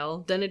a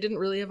while. Then it didn't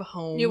really have a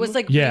home. It was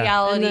like Yeah.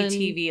 reality And then-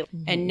 TV.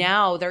 And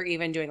now they're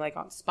even doing like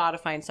on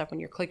Spotify and stuff when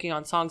you're clicking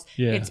on songs,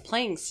 Yeah. it's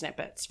playing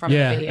snippets from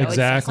Yeah, the video.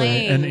 exactly. It's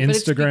playing, And But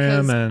it's Instagram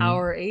because and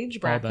our age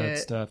all that bracket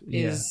stuff.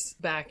 Yeah. is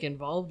back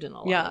involved in a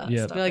lot yeah. of that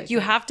Yeah. stuff. You're like, I you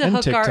think. have to And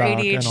hook our TikTok and all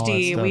that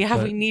ADHD.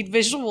 stuff, We need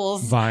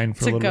visuals Vine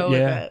for to a little go bit.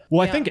 with Yeah. it.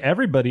 Well, I Yeah. think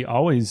everybody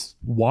always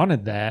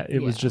wanted that.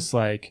 It was Yeah. just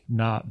like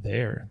not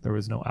there. There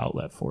was no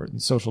outlet for it.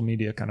 And social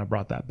media kind of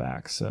brought that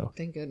back. So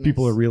Thank goodness.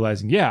 people are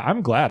realizing, yeah,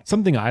 I'm glad.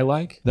 Something I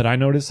like that I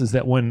notice is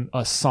that when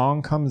a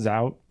song comes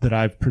out that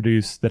I've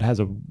produced that has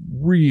a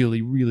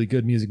really, really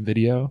good music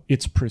video,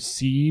 it's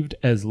perceived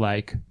as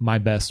like my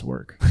best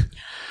work.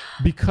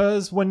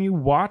 Because when you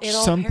watch It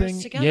all something,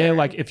 pairs together. yeah,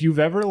 like if you've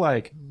ever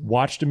like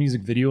watched a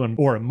music video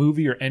or a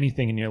movie or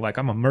anything and you're like,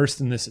 I'm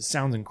immersed in this, it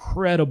sounds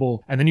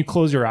incredible. And then you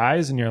close your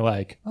eyes and you're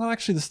like, oh,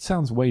 actually, this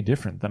sounds way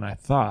different than I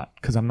thought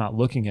because I'm not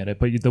looking at it.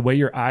 But the way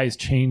your eyes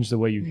change the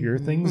way you hear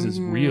things is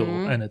real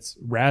and it's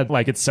rad.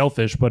 Like it's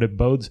selfish, but it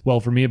bodes well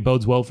for me. It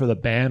bodes well for the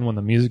band when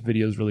the music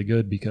video is really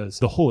good because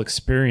the whole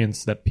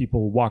experience that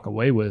people walk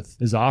away with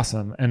is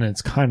awesome. And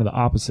it's kind of the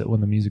opposite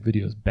when the music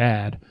video is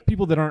bad.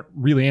 People that aren't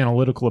really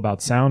analytical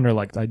about sound are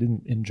like, I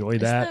didn't enjoy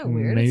that. that and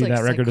weird? maybe It's like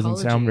that record doesn't sound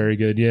psychology. very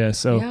good. Yeah.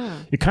 So Yeah.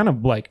 it kind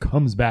of like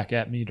comes back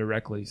at me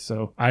directly.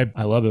 So I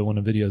love it when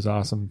a video is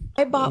awesome.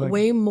 I bought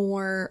way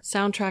more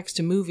soundtracks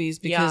to movies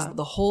because Yeah.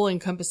 the whole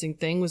encompassing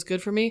thing was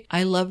good for me.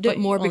 I loved But it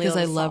more only because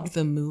on I the loved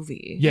song. the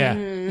movie. Yeah.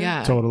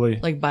 Yeah. Totally.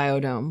 Like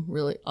Biodome.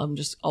 Really, I'm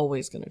just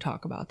always going to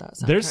talk about that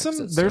soundtrack. There's 'cause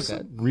some it's there's so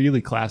some good.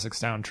 really classic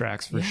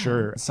soundtracks for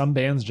sure. Some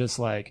bands just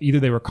like either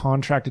they were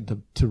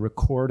contracted to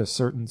record a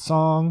certain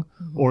song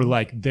or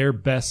like their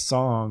best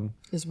song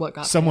Is what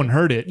got someone picked.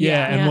 heard it and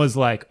Yeah. was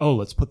like, oh,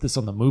 let's put this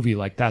on the movie,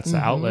 like that's the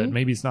outlet.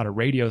 Maybe it's not a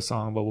radio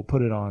song but we'll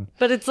put it on.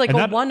 But it's like And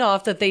a that-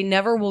 one-off that they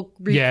never will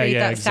recreate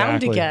that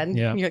sound again.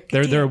 Yeah, You're like,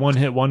 they're a "Damn."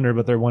 one-hit wonder,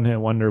 but their one-hit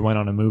wonder went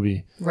on a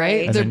movie.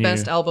 Right? And Their then you-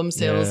 best album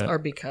sales yeah. are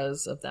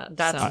because of that.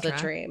 That's the soundtrack.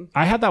 dream.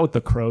 I had that with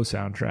the Crow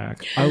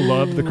soundtrack. I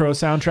loved the Crow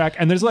soundtrack.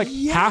 And there's like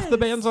half the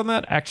bands on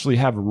that actually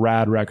have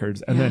rad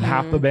records. And then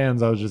half the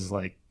bands I was just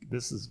like,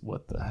 this is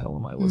what the hell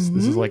am I listening?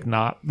 This is like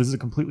this is a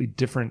completely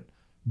different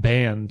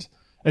band.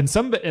 And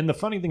the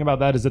funny thing about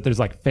that is that there's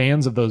like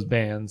fans of those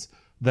bands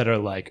that are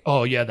like,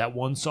 oh yeah, that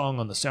one song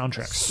on the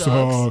soundtrack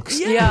sucks.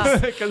 Yeah.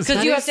 Because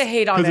Because you have to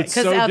hate on it it's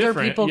because so other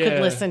different. people could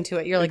Yeah. listen to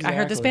it. You're like, I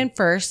heard this Exactly. band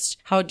first.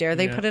 How dare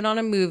they Yeah. put it on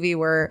a movie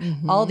where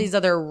all these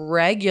other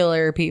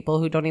regular people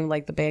who don't even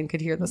like the band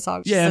could hear the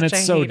song? Yeah, and Such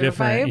it's a so hater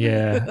different. vibe.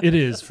 Yeah, it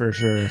is for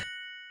sure.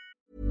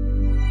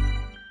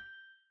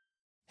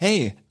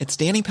 Hey, it's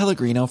Danny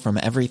Pellegrino from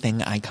Everything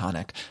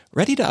Iconic.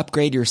 Ready to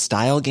upgrade your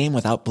style game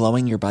without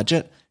blowing your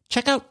budget?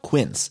 Check out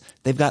Quince.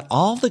 They've got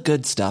all the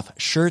good stuff,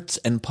 shirts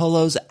and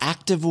polos,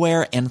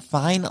 activewear, and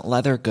fine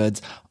leather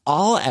goods,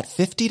 all at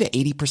 50 to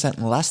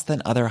 80% less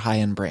than other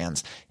high-end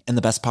brands. And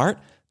the best part?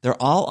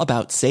 They're all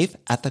about safe,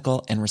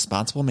 ethical, and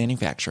responsible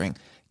manufacturing.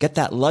 Get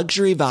that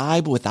luxury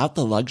vibe without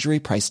the luxury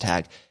price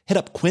tag. Hit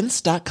up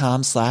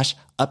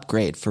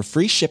quince.com/upgrade for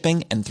free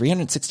shipping and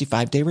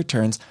 365-day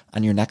returns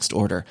on your next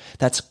order.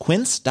 That's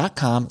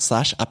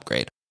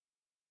quince.com/upgrade.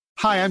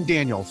 Hi, I'm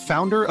Daniel,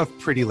 founder of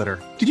Pretty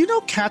Litter. Did you know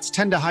cats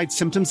tend to hide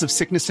symptoms of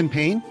sickness and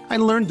pain? I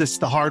learned this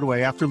the hard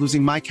way after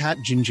losing my cat,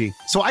 Gingy.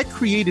 So I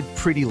created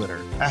Pretty Litter,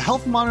 a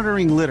health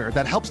monitoring litter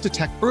that helps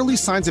detect early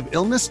signs of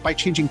illness by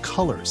changing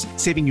colors,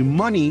 saving you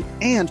money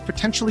and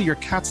potentially your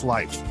cat's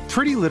life.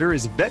 Pretty Litter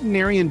is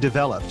veterinarian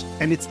developed,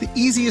 and it's the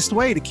easiest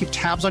way to keep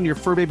tabs on your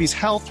fur baby's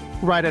health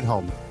right at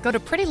home. Go to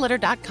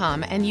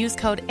prettylitter.com and use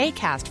code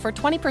ACAST for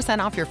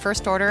 20% off your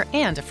first order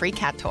and a free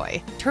cat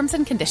toy. Terms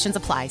and conditions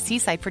apply. See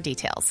site for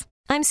details.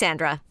 I'm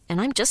Sandra, and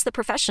I'm just the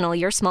professional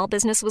your small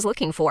business was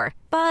looking for.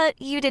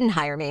 But you didn't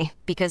hire me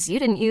because you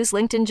didn't use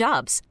LinkedIn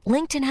Jobs.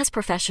 LinkedIn has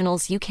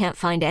professionals you can't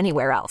find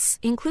anywhere else,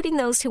 including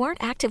those who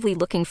aren't actively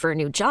looking for a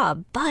new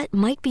job, but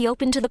might be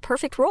open to the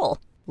perfect role,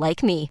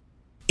 like me.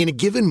 In a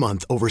given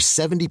month, over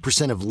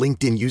 70% of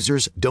LinkedIn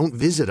users don't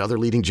visit other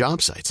leading job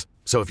sites.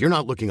 So if you're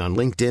not looking on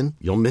LinkedIn,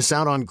 you'll miss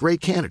out on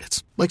great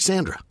candidates like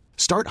Sandra.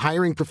 Start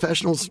hiring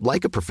professionals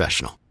like a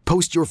professional.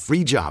 Post your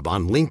free job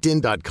on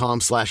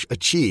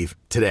linkedin.com/achieve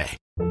today.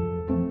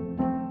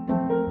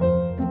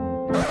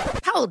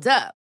 Hold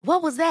up.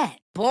 What was that?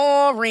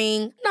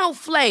 Boring. No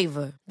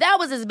flavor. That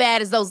was as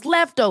bad as those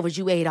leftovers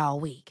you ate all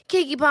week.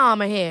 Keke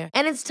Palmer here,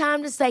 and it's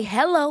time to say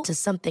hello to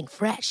something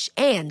fresh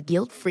and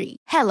guilt-free.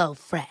 Hello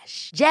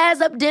Fresh.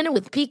 Jazz up dinner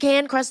with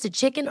pecan-crusted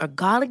chicken or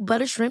garlic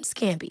butter shrimp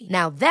scampi.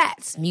 Now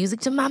that's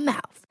music to my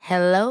mouth.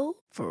 Hello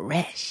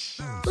Fresh.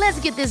 Let's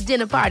get this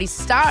dinner party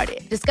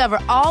started. Discover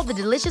all the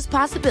delicious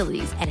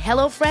possibilities at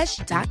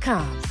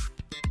hellofresh.com.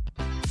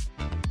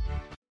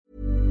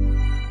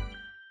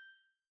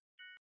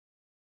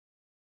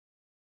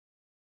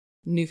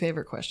 New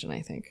favorite question,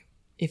 I think.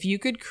 If you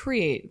could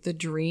create the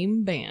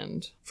dream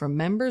band from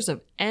members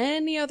of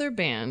any other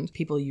band,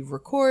 people you've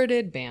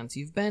recorded, bands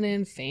you've been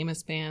in,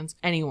 famous bands,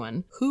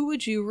 anyone, who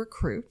would you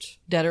recruit,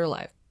 dead or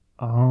alive?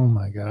 Oh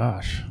my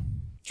gosh.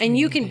 And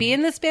you can be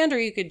in this band or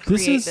you could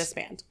create this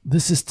band.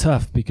 This is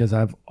tough because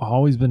I've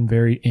always been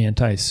very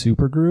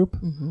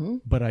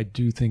anti-supergroup, but I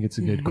do think it's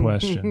a good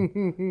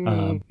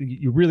question.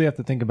 You really have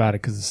to think about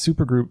it because the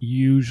supergroup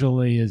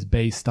usually is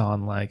based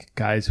on like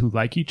guys who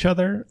like each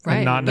other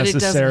and not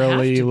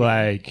necessarily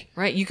like...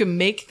 Right, you can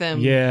make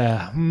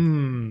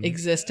them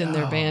exist in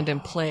their band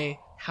and play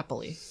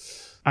happily.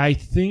 I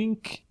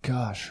think,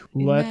 gosh,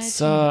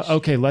 let's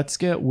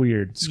get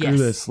weird. Screw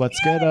this. Let's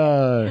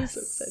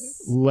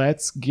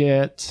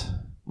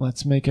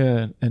make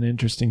an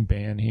interesting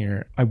band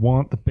here. I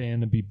want the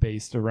band to be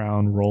based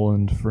around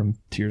Roland from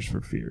Tears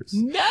for Fears.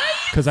 Nice!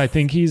 Because I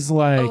think he's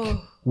like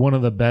one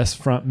of the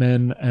best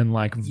frontmen and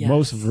like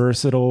most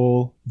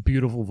versatile,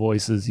 beautiful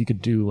voices. He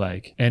could do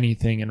like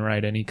anything and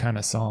write any kind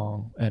of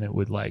song and it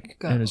would like,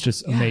 and it's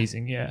just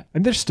amazing. Yeah.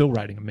 And they're still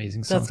writing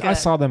amazing songs. I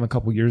saw them a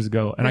couple years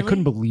ago and I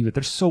couldn't believe it.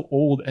 They're so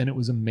old and it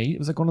was amazing. It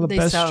was like one of the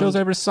best shows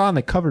I ever saw and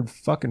they covered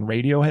fucking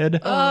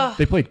Radiohead.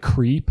 They played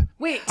Creep.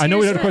 Wait, I know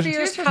we had a question.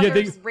 Yeah,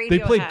 they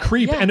played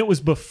Creep and it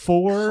was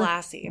before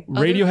Classy.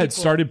 Radiohead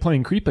started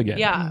playing Creep again.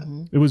 Yeah.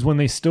 It was when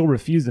they still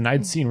refused, and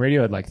I'd seen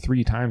Radiohead like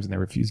 3 times and they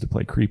refused to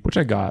play Creep, which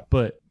I got,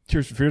 but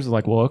Tears for Fears was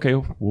like, well, okay,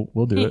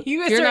 we'll do it.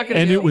 You're not gonna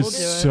and do it was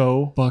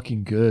so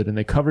fucking good. And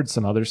they covered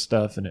some other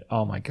stuff, and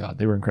oh my god,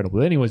 they were incredible.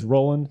 But anyways,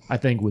 Roland, I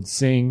think, would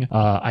sing.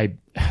 I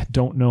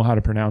don't know how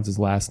to pronounce his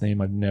last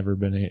name. I've never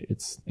been.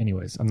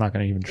 Anyways, I'm not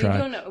gonna even try.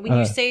 You don't know. When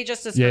you say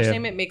just his first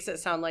name, it makes it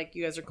sound like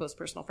you guys are close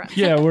personal friends.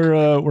 Yeah,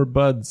 we're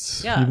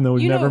buds, even though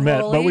we've never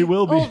met, but we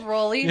will be. Old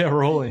Rolly. Yeah,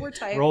 Rolly. We're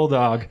tight. Roll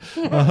dog.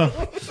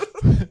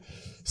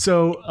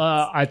 So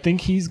I think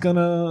he's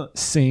gonna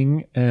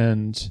sing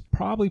and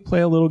probably play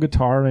a little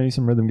guitar, maybe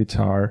some rhythm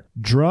guitar.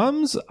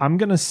 Drums, I'm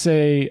gonna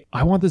say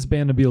I want this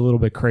band to be a little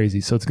bit crazy,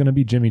 so it's gonna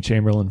be Jimmy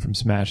Chamberlain from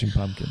Smashing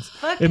Pumpkins.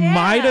 It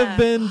might have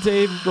been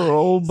Dave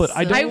Grohl, but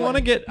I don't want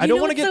to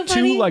get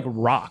too like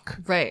rock.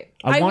 Right.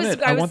 I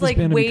was like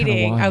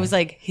waiting. I was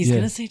like, he's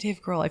gonna say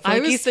Dave Grohl. I feel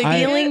like he's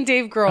feeling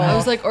Dave Grohl. I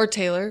was like, or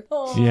Taylor.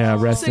 Yeah,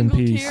 rest in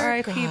peace.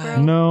 R.I.P.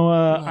 bro.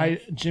 No,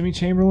 Jimmy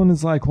Chamberlain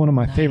is like one of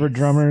my favorite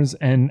drummers,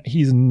 and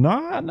he's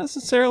not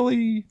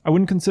necessarily. I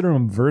wouldn't consider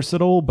him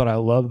versatile, but I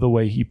love the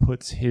way he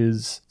puts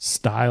his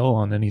style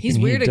on anything he's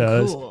weird he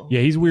does. And cool.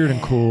 Yeah, he's weird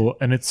and cool,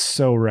 and it's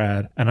so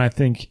rad. And I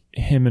think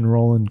him and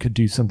Roland could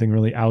do something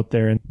really out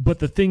there. But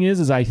the thing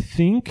is I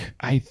think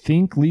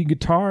lead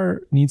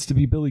guitar needs to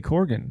be Billy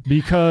Corgan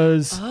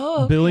because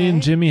Billy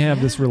and Jimmy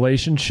have this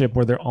relationship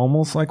where they're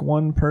almost like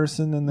one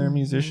person in their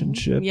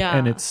musicianship. Yeah.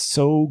 And it's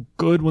so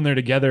good when they're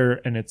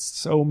together and it's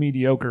so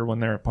mediocre when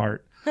they're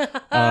apart. So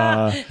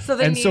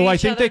I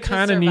think they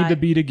kind of need to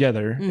be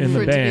together in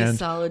the band.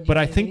 But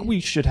I think we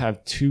should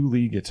have 2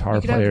 lead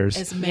guitar players.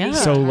 As many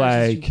so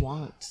like as you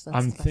want.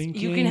 I'm thinking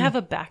you can have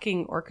a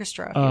backing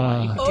orchestra if you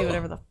want. You can do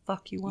whatever the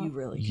fuck you want. You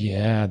really can.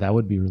 Yeah, that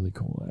would be really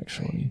cool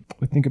actually.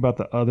 I think about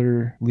the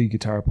other lead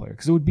guitar player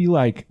because it would be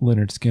like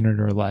Leonard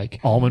Skinner or like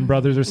Allman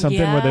Brothers or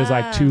something where there's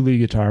like 2 lead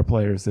guitar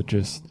players that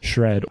just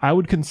shred. I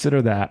would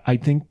consider that. I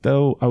think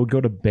though I would go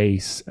to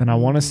bass, and I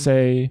want to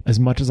say, as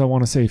much as I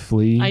want to say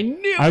Flea,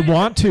 I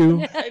want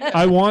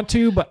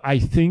to, but I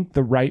think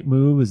the right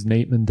move is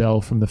Nate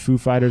Mendel from the Foo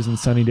Fighters and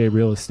Sunny Day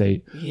Real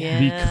Estate. Yeah.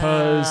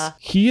 Because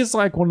he is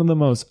like one of the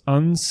most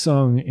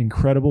unsung,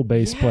 incredible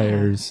bass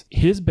players.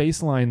 His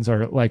bass lines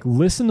are like,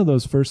 listen to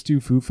those first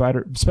 2 Foo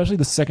Fighters, especially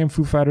the second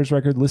Foo Fighters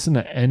record, listen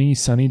to any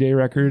Sunny Day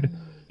record.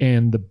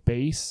 And the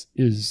bass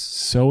is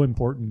so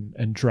important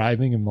and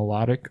driving and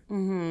melodic.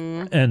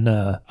 And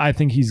I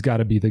think he's got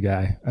to be the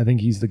guy. I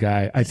think he's the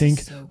guy. I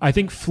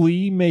think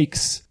Flea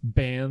makes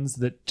bands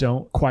that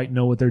don't quite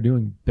know what they're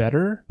doing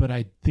better, but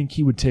I think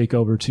he would take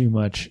over too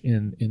much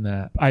in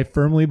that. I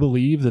firmly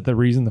believe that the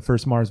reason the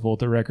first Mars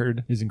Volta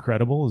record is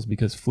incredible is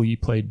because Flea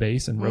played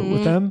bass and wrote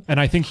with them. And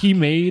I think he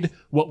made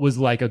what was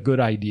like a good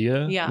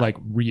idea, like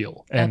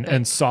real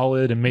and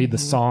solid, and made the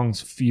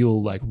songs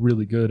feel like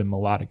really good and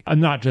melodic.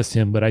 Not just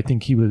him, but I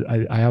think he was.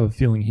 I have a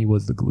feeling he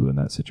was the glue in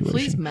that situation.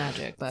 Flea's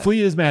magic.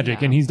 Flea is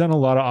magic, and he's done a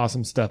lot of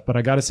awesome stuff. But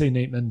I got to say,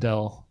 Nate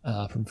Mendel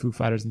from Foo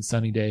Fighters and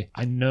Sunny Day.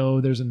 I know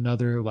there's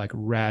another like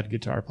rad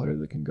guitar player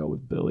that can go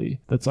with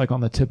Billy. That's like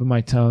on the tip of my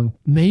tongue.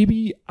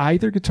 Maybe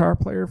either guitar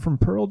player from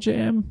Pearl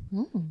Jam.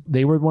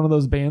 They were one of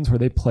those bands where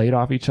they played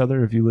off each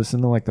other. If you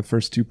listen to like the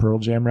first 2 Pearl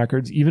Jam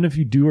records, even if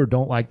you do or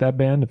don't like that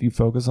band, if you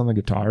focus on the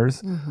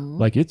guitars,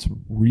 like it's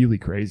really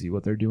crazy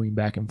what they're doing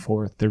back and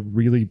forth. They're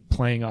really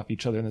playing off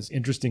each other in this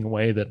interesting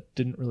way that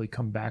didn't really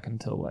come back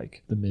until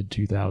like the mid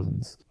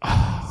 2000s.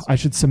 I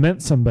should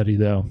cement somebody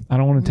though. I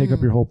don't want to take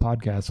up your whole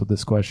podcast with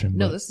this question.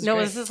 No, this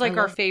is like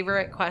our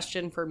favorite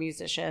question for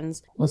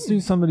musicians. Let's do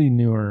somebody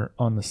newer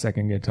on the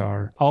second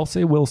guitar. I'll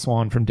say Will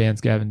Swan from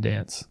Dance Gavin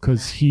Dance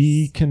because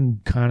he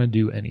can kind of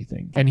do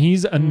anything. And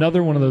he's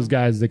another one of those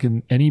guys that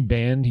can, any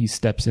band he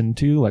steps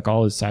into, like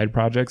all his side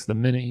projects, the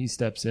minute he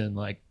steps in,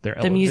 like they're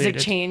elevated. The music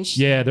changed.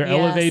 Yeah, they're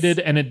elevated,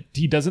 and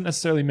he doesn't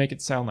necessarily make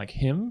it sound like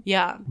him.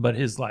 Yeah. But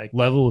his like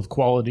level of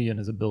quality and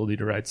his ability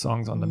to write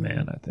songs on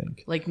demand, I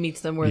think. Like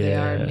meets them where they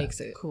are and makes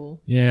it cool.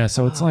 Yeah,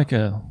 so it's like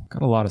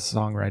got a lot of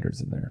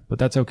songwriters in there, but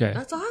that's okay.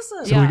 That's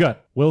awesome. So we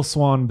got Will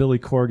Swan, Billy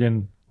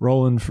Corgan,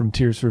 Roland from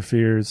Tears for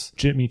Fears,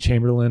 Jimmy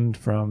Chamberlain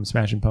from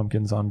Smashing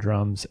Pumpkins on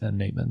drums, and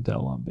Nate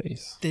Mendel on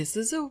bass.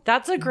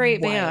 That's a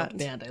great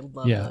band. I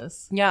love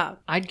this. Yeah.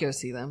 I'd go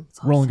see them.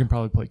 Roland can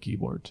probably play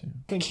keyboard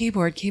too.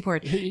 Keyboard.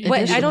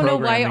 Wait, I don't know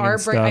why our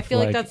brain. I feel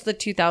like that's the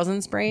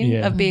 2000s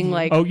brain of being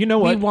like, oh, you know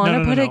what? We want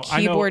to put a No.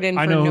 keyboard in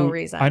for no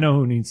reason. I know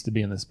who needs to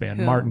be in this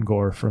band. Who? Martin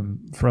Gore from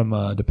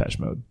Depeche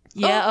Mode.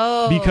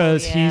 Yeah.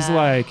 Because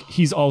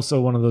he's also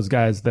one of those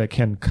guys that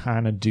can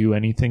kind of do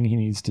anything he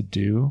needs to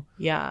do.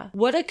 Yeah.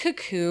 What a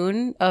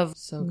cocoon of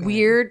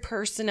weird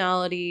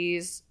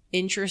personalities,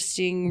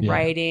 interesting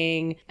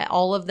writing.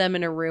 All of them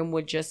in a room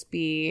would just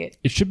be.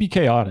 It should be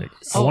chaotic.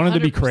 I want it to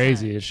be 100%.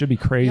 crazy. It should be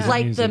crazy.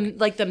 Like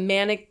the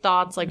manic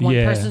thoughts. Like one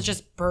person's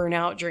just burnt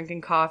out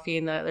drinking coffee,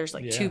 and there's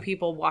like two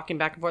people walking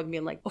back and forth and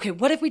being like, okay,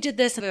 what if we did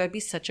this? And that'd be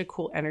such a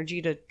cool energy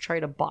to try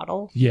to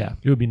bottle. Yeah,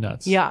 it would be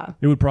nuts. Yeah,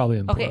 it would probably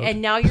implode. Okay,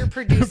 and now you're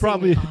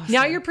producing.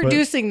 Now you're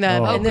producing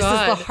them, and this is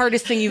the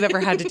hardest thing you've ever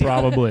had to do.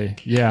 Probably,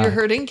 yeah. You're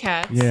herding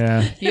cats.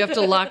 Yeah, you have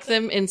to lock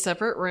them in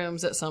separate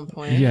rooms at some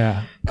point.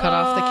 Yeah, cut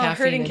off the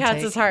caffeine. Herding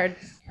cats is hard.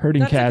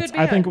 Herding cats.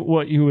 I think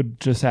what you would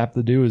just have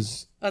to do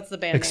is that's the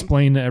band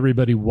explain to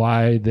everybody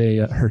why they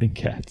herding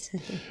cats.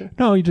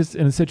 No, you just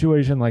in a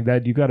situation like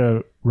that, you got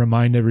to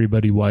remind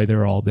everybody why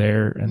they're all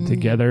there and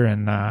together,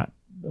 and not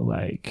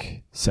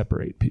like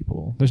separate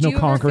people. There's no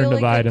conquer and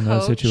divide in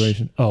those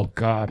situations. Oh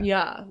God,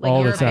 yeah, like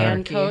all you're the a time.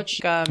 band coach.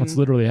 That's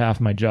literally half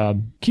my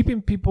job.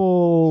 Keeping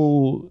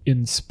people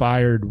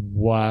inspired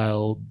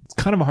while it's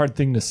kind of a hard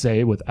thing to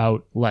say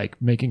without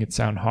like making it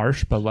sound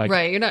harsh, but like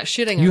right, you're not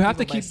shitting. You on have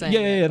to people keep. by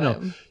saying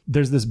No.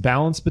 There's this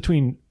balance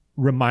between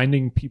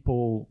reminding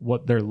people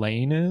what their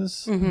lane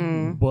is,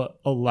 but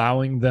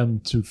allowing them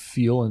to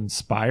feel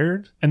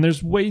inspired. And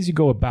there's ways you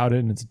go about it,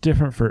 and it's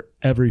different for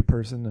every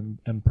person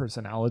and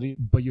personality,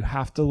 but you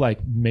have to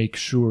like make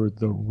sure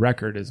the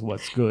record is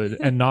what's good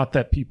and not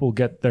that people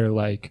get their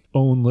like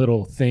own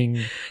little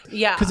thing.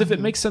 Yeah. Because if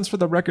it makes sense for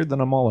the record, then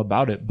I'm all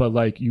about it. But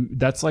like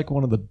that's like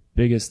one of the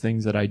biggest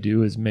things that I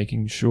do is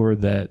making sure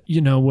that,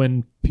 you know,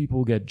 when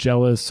people get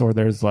jealous or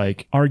there's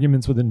like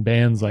arguments within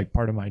bands, like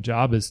part of my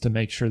job is to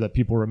make sure that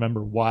people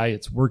remember why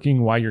it's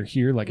working, why you're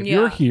here. Like if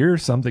you're here,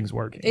 something's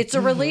working. It's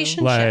a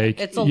relationship. Like,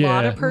 it's a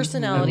lot of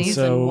personalities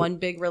in one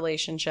big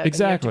relationship.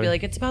 Exactly. And you have to be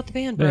like, it's about the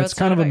band, bro. Yeah, it's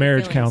kind of a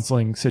marriage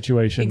counseling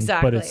situation,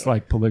 but it's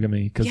like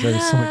polygamy because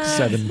there's like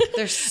 7.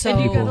 There's so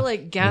and you gotta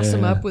like gas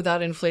them up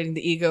without inflating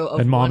the ego of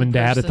and mom one and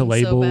dad at the person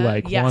label so bad.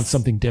 like want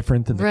something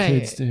different than the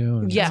kids do.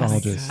 And Yes. it's all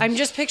just, I'm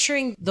just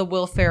picturing the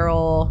Will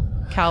Ferrell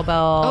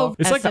cowbell.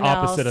 it's like the SNL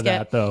opposite of skit.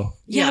 that though.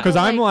 Yeah, because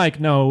but I'm like,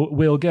 no,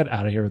 Will, get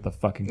out of here with the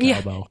fucking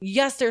cowbell.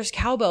 Yes, there's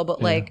cowbell,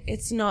 but like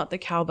it's not the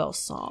cowbell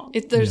song.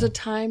 There's a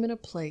time and a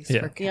place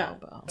for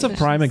cowbell. It's a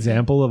prime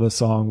example of a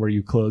song where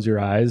you close your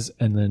eyes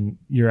and then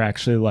you're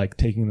actually like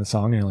taking the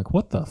song and you're like,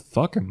 what the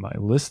fuck am I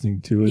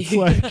listening to? It's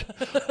like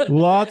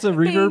lots of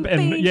reverb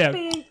and yeah,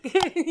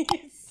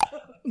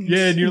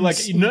 and you're like,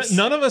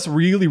 none of us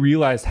really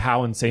realized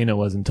how insane it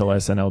was until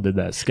SNL did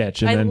that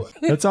sketch, and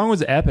then that song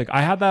was epic.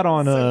 I had that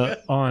on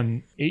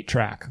on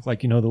 8-track,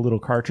 like, you know, the little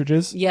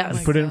cartridges. Yes.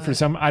 I put it in for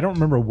some. I don't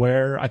remember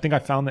where. I think I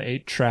found the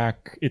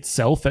 8-track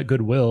itself at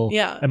Goodwill.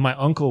 Yeah. And my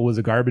uncle was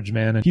a garbage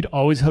man, and he'd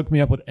always hook me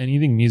up with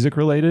anything music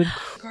related.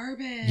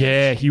 Garbage.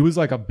 Yeah, he was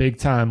like a big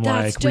time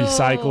like dope.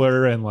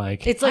 recycler and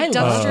like It's like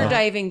dumpster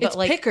diving, but It's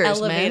like pickers,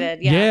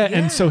 elevated. man. yeah,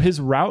 and so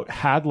his route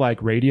had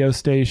like radio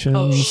stations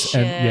and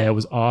shit. yeah, it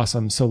was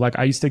awesome. So like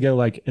I used to get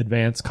like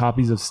advanced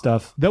copies of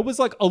stuff that was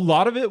like a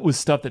lot of it was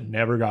stuff that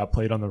never got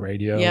played on the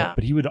radio. Yeah.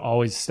 But he would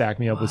always stack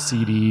me up with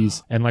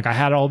CDs, and like I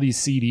had all these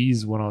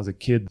CDs when I was a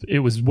kid. It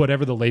was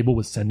whatever the label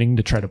was sending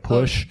to try to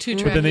push.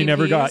 But then they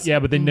never got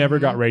but they never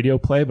got radio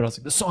play. But I was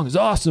like, this song is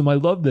awesome. I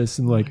love this,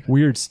 and like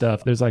weird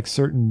stuff. There's like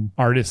certain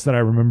artists that I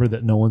remember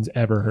that no one's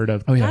ever heard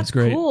of. Oh yeah, That's it's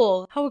great.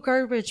 cool. How a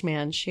garbage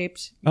man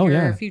shaped Oh, your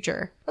yeah.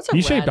 future. That's a He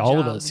rad shaped all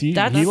of job. us. He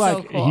That's like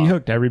so cool. he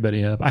hooked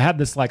everybody up. I had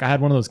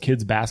one of those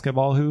kids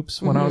basketball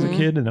hoops when I was a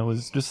kid, and it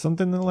was just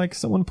something that like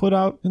someone put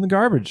out in the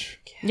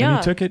garbage. Yeah. And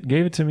he took it,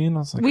 gave it to me, and I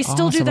was like, We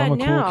still do awesome, that I'm a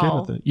cool now. kid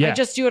with it. Yeah. I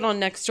just do it on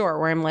Nextdoor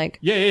where I'm like,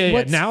 yeah.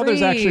 what's Now there's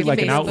free? actually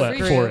like an Facebook outlet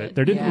free. for it.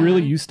 There didn't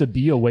really used to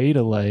be a way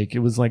to like, it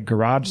was like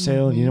garage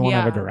sale. You didn't want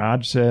to have a Yeah.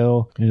 garage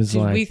sale. You just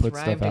Dude, like we put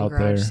stuff thrived in out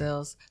garage there.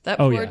 sales. That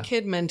Oh, poor yeah.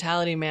 kid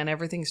mentality, man.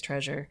 Everything's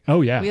treasure.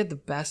 Oh yeah. We had the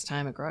best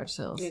time at garage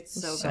sales. It's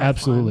so good.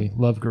 Absolutely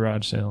love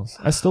garage sales.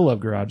 I still love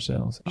garage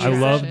sales. I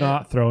love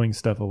not throwing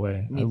stuff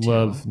away. I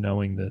love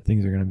knowing that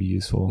things are going to be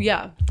useful.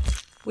 Yeah.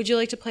 Would you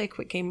like to play a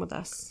quick game with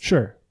us?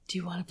 Sure. Do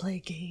you want to play a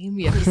game?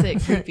 You have to say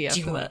it creepy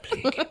after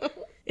that.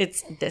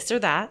 It's this or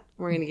that.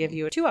 We're going to give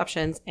you 2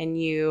 options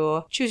and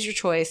you choose your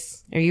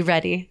choice. Are you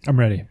ready? I'm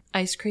ready.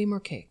 Ice cream or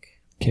cake?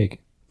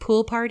 Cake.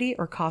 Pool party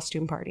or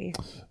costume party?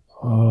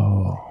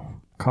 Oh,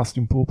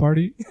 costume pool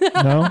party?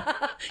 No?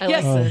 I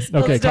like this. Okay,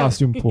 Let's do it.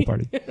 costume pool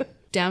party.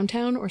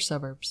 Downtown or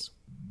suburbs?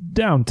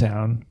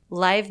 Downtown.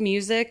 Live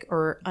music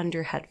or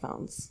under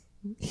headphones?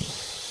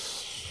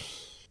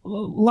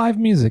 Live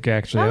music,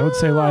 actually. I would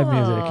say live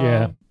music,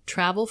 yeah.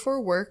 Travel for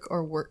work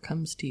or work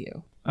comes to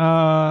you?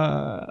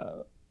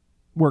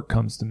 Work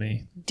comes to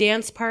me.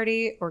 Dance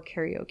party or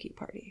karaoke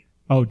party?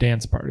 Oh,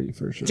 dance party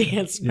for sure.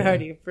 Dance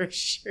party for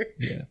sure.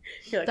 Yeah.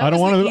 Like, I don't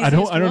want to. I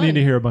don't need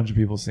to hear a bunch of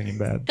people singing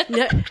bad.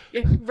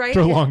 Right.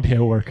 For a long day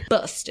of work.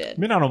 Busted. I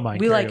mean, I don't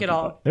mind. We karaoke, like it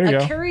all. There you a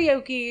go.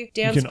 Karaoke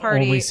dance you can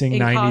party only sing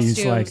in 90s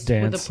costumes like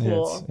dance with a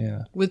pool. hits.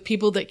 Yeah. With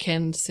people that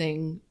can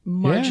sing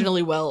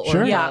marginally well or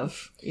Sure.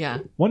 above. Yeah.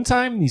 One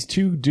time, these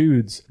two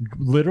dudes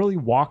literally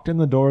walked in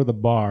the door of the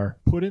bar,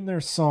 put in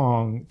their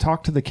song,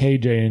 talked to the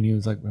KJ, and he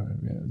was like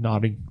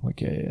nodding,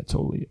 like yeah,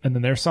 totally. And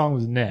then their song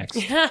was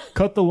next.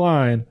 Cut the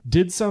line,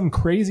 did some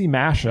crazy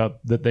mashup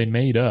that they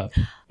made up,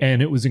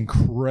 and it was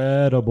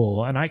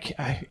incredible. And I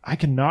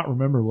cannot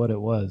remember what it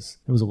was.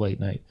 It was a late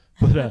night.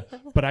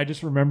 But I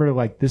just remember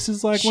like this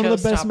is like one of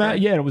the best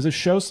yeah, it was a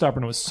showstopper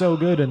and it was so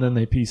good, and then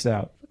they peaced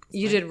out.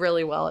 You did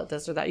really well at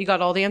this or that. You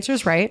got all the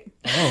answers right.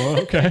 Oh,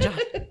 okay.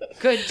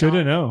 Good job. Good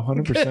to know.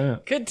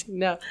 100%. Good to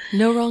know.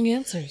 No wrong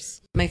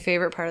answers. My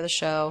favorite part of the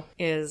show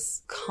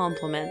is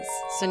compliments.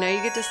 So now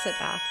you get to sit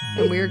back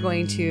and we're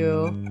going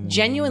to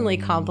genuinely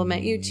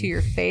compliment you to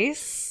your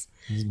face.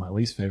 This is my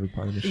least favorite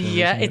part of the show.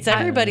 Yeah, it's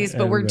everybody's,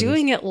 but we're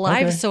doing it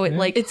live, Okay, so it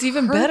like It's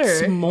even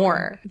hurts better.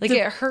 more. Like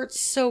it hurts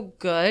so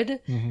good.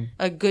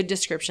 A good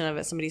description of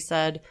it. Somebody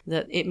said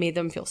that it made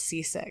them feel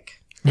seasick.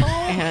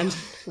 And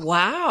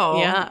Wow.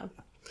 yeah.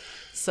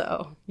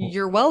 So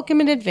you're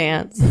welcome in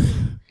advance.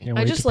 Can't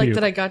I wait just to like puke.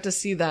 that I got to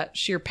see that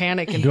sheer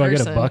panic in Do I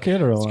person. get a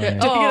bucket or like, Do you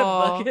get a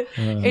bucket?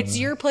 It's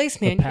your place,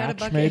 man. You got a patch,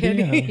 bucket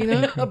maybe? handy. You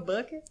know? A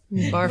bucket?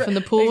 Barf in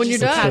the pool when you're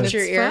Just done. patch It's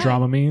your ear.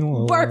 fine. Dramamine? A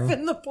little, Barf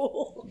in the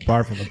pool.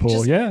 barf in the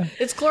pool, yeah.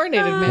 It's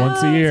chlorinated, man.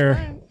 Once a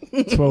year.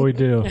 That's what we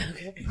do.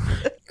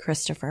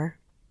 Christopher.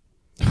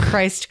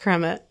 Christ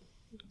Crummett.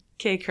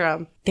 K.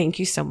 Crum. Thank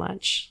you so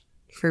much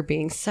for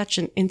being such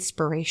an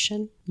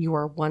inspiration. You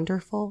are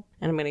wonderful.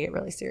 And I'm going to get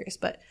really serious,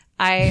 but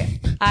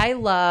I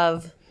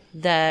love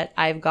that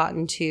I've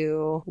gotten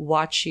to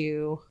watch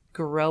you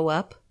grow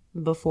up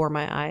before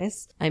my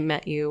eyes. I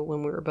met you when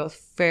we were both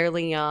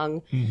fairly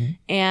young,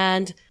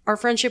 and our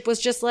friendship was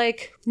just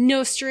like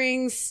no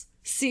strings.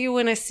 See you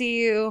when I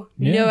see you.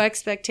 No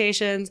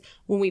expectations.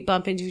 When we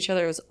bump into each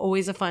other, it was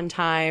always a fun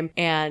time.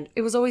 And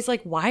it was always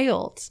like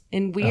wild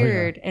and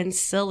weird and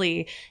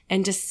silly.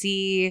 And to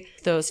see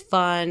those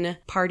fun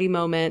party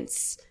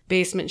moments,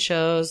 basement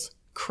shows,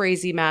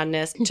 crazy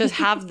madness, to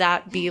have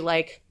that be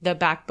like the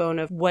backbone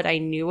of what I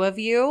knew of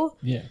you.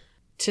 Yeah.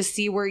 To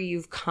see where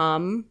you've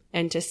come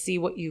and to see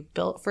what you've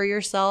built for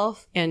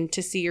yourself and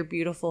to see your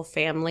beautiful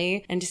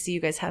family and to see you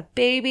guys have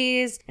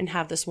babies and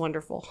have this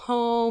wonderful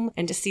home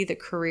and to see the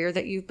career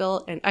that you've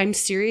built. And I'm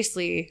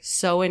seriously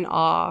so in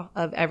awe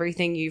of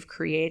everything you've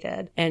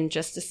created and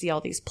just to see all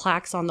these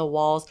plaques on the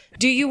walls.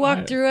 Do you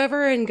walk through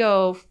ever and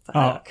go,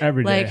 fuck,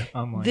 every day. like,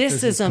 I'm like,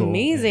 this is cool.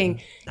 amazing.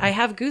 Yeah. I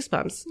have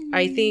goosebumps.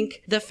 I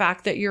think the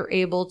fact that you're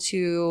able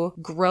to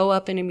grow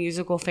up in a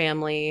musical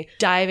family,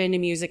 dive into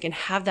music and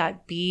have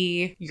that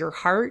be your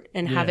heart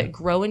and have it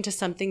grow into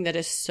something that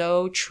is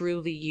so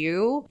truly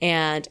you,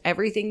 and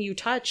everything you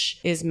touch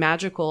is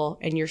magical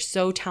and you're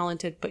so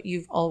talented, but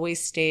you've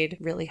always stayed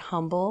really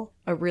humble,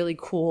 a really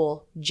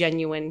cool,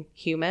 genuine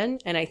human.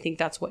 And I think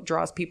that's what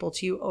draws people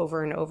to you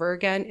over and over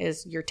again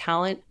is your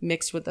talent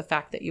mixed with the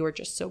fact that you are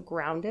just so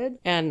grounded.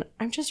 And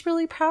I'm just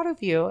really proud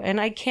of you.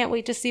 And I can't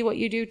wait to see what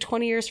you do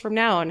 20 years from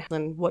now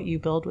and what you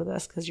build with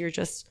us, because you're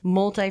just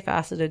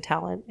multifaceted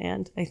talent.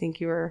 And I think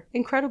you are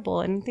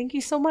incredible. And thank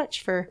you so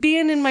much for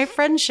being in my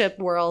friendship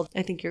world.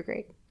 I think you're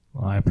great.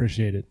 Well, I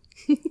appreciate it.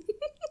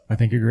 I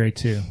think you're great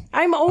too.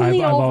 I'm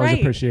only I've all always right.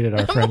 appreciated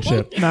our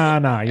friendship.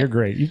 Nah, you're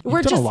great. You've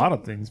done just- a lot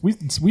of things.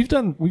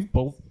 We've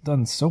both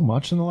done so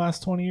much in the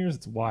last 20 years.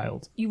 It's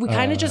wild. We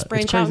kind of just It's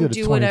branch crazy out and that it's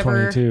do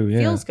whatever 2022, yeah.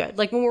 feels good.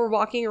 Like when we're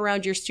walking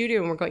around your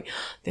studio and we're going,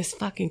 this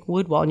fucking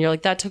wood wall. And you're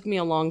like, that took me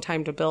a long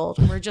time to build.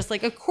 And we're just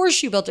like, of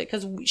course you built it.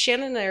 Because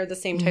Shannon and I are the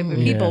same type of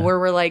people Yeah. where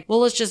we're like, well,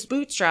 let's just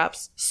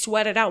bootstraps,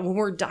 sweat it out. When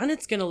we're done,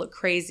 it's going to look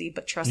crazy,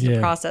 but trust the Yeah.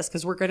 process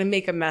because we're going to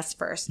make a mess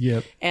first.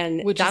 Yep.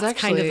 And Which is that's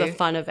kind of the actually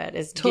fun of it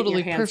is Totally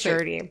getting your hands perfect.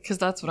 dirty. Because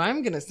that's what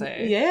I'm going to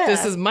say. Yeah.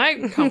 This is my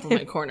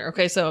compliment corner.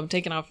 Okay, so I'm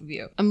taking off of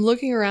you. I'm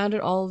looking around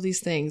at all of these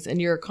things,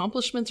 and your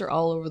accomplishments are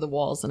all over the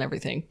walls and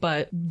everything.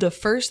 But the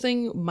first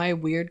thing my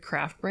weird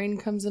craft brain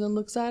comes in and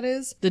looks at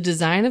is the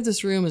design of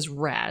this room is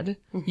rad.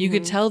 You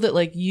could tell that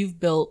like you've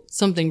built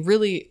something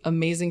really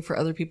amazing for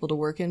other people to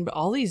work in, but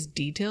all these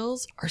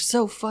details are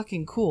so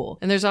fucking cool.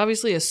 And there's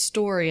obviously a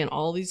story in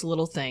all these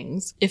little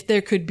things. If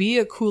there could be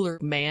a cooler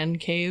man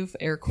cave,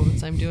 air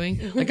quotes I'm doing,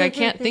 like I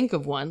can't think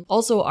of one.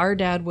 Also, our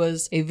dad dad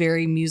was a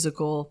very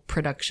musical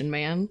production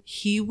man.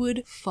 He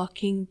would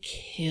fucking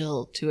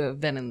kill to have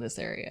been in this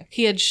area.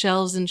 He had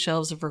shelves and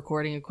shelves of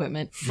recording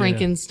equipment,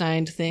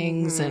 Frankenstein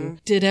things,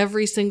 and did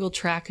every single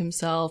track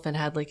himself and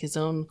had like his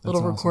own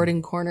little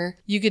recording corner.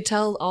 You could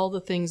tell all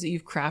the things that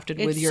you've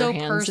crafted with your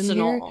hands in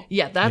here.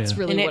 Yeah, that's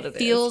really what it is. And it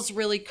feels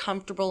really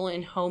comfortable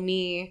and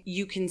homey.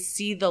 You can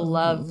see the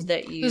love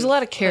that you There's a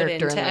lot of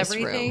character put into in this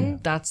everything. room.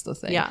 That's the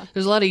thing. Yeah.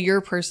 There's a lot of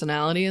your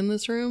personality in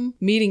this room.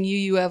 Meeting you,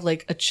 you have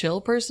like a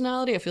chill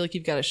personality. I feel like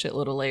you've got a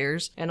shitload of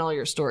layers, and all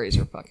your stories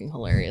are fucking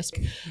hilarious.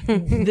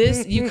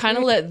 This, you kind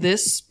of let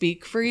this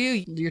speak for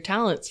you. Your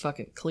talent's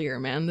fucking clear,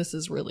 man. This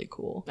is really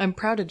cool. I'm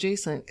proud of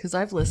Jason because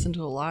I've listened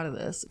to a lot of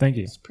this. Thank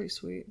you. It's pretty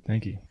sweet.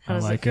 Thank you. How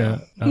does it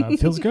feel?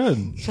 Feels good.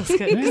 Feels good.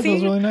 Yeah, it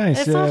feels really nice.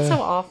 It's not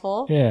so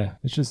awful. Yeah,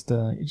 it's just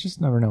you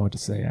just never know what to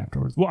say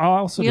afterwards. Well, I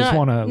also just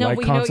want to well,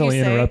 constantly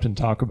interrupt and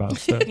talk about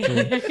stuff.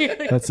 Too.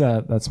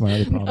 That's my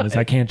other problem is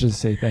I can't just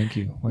say thank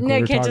you like we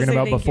were talking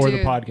about before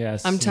the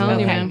podcast. I'm telling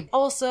you, man.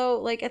 Also,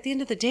 like at the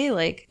end of the day,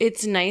 like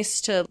it's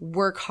nice to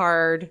work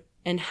hard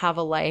and have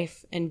a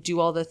life and do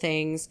all the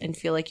things and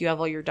feel like you have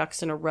all your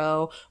ducks in a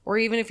row. Or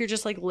even if you're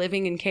just like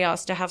living in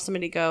chaos, to have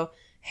somebody go,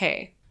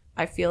 hey,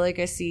 I feel like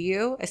I see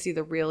you. I see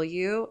the real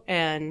you,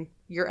 and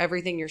you're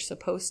everything you're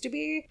supposed to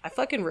be. I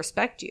fucking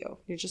respect you.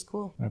 You're just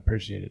cool. I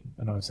appreciate it.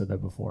 I know I've said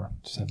that before.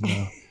 Just have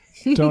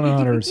don't know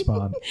how to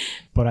respond.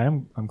 But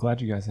I'm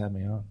glad you guys had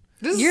me on.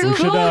 You're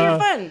cool. You're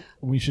fun.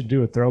 We should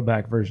do a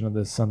throwback version of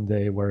this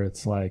someday where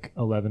it's like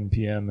 11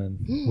 p.m.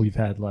 and we've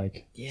had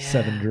like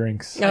 7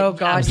 drinks. Oh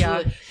God,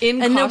 yeah. And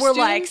then we're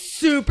like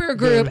super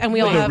group, and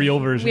we all have real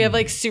version. We have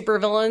like super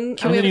villain.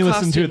 And then you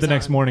listen to it the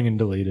next morning and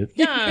delete it.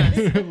 Yeah,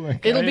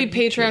 Like, it'll be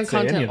Patreon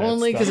content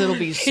only because it'll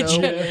be so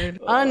weird.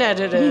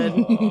 Unedited.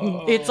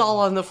 It's all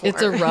on the floor.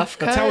 It's a rough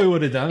cut. That's how we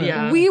would have done it.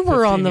 Yeah. We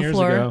were on the 15 years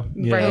floor. ago.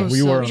 Yeah, Right.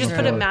 we were on We just the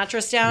put a floor.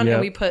 mattress down Yep.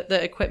 and we put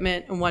the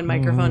equipment and one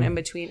microphone in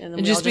between, and then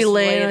And we just all be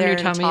laying lay on there your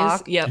and tummies.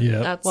 talk Yep.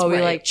 Yep. while we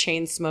right. like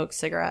chain smoke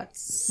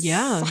cigarettes.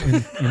 Yeah.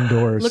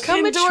 Indoors. Look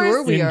how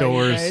mature we are, you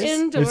Indoors. guys.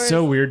 Indoors. It's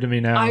so weird to me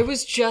now. I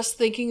was just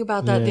thinking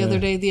about that the Yeah. other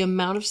day. The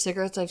amount of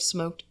cigarettes I've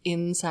smoked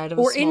inside of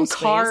a Or small in space.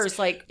 cars,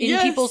 like in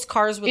Yes. people's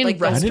cars with In like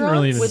the I didn't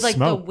really even with like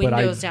smoke, the but I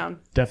windows down.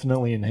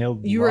 definitely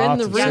inhaled You were in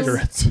lots the of room?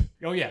 cigarettes.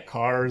 Oh yeah,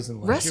 cars and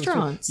like,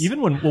 Restaurants.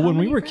 Even when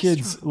we were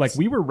kids, like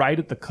we were right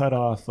at the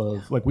cutoff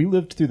of like we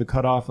lived through the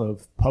cutoff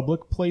of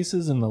public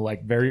places in the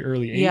like very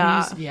early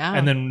 80s. Yeah.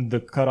 And then the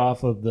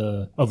cutoff of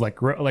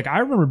like I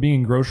remember being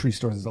in grocery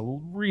stores as a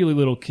really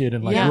little kid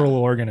in like Yeah. rural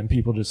Oregon and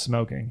people just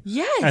smoking.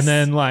 Yes. And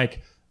then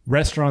like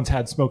restaurants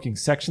had smoking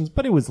sections,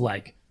 but it was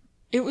like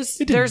It was.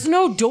 There's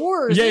no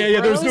doors.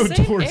 Yeah. There was no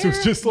Same doors. It was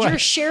air. just like Your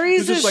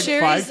Sherry's it was just is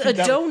Sherry's 5 feet a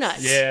down. donut.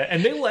 Yeah,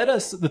 and they let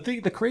us.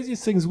 The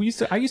craziest thing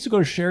is I used to go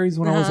to Sherry's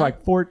when I was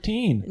like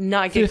 14,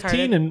 Not get 15,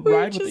 carded. and We were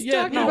ride with just it.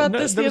 Yeah, talking no, about no,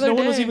 this there the was no other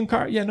one was day. even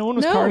no one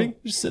was No. carding.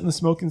 Just sit in the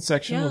smoking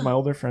section with my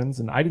older friends,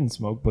 and I didn't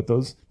smoke, but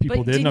those people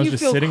But did, and I was didn't you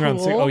just feel sitting around.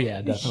 cool? Oh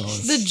yeah, definitely.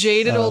 The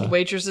jaded old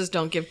waitresses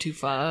don't give two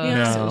fucks.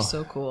 No. It was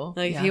so cool.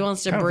 Like if he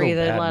wants to Kind of breathe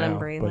feel it, bad let him now,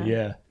 breathe But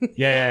it.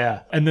 yeah.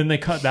 And then they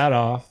cut that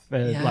off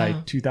at Yeah.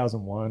 like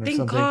 2001 or Thank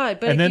something. God,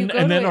 but and if then you go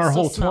and to then it, our it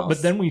whole still but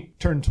smells. then we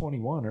turned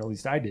 21, or at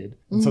least I did.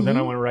 And so then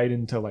I went right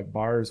into like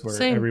bars where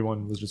Same.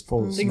 everyone was just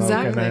full of smoke.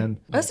 Exactly. And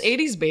then Us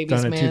 80s babies,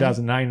 done in man.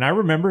 2009. And I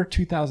remember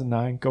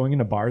 2009 going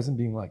into bars and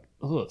being like,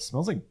 "Oh, it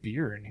smells like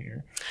beer in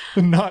here,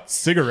 not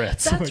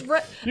cigarettes." That's Like,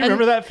 right. You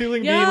remember that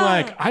feeling being Yeah.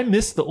 like, "I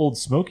miss the old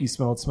smoky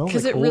smell. It smells like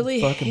Because it old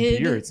really fucking hid.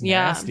 beer. It's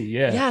Yeah. nasty."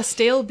 Yeah. Yeah,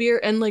 stale beer.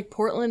 And like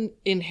Portland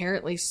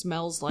inherently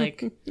smells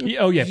like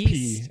Oh yeah, yeast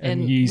pee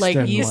and yeast like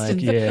and yeast like,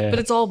 and yeah. but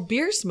it's all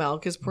beer smell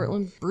because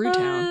Portland brew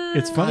town.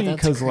 It's funny that's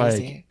because like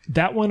crazy.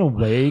 that went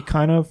away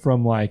kind of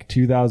from like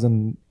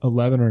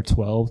 2011 or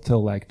 12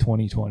 till like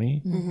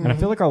 2020. Mm-hmm. And I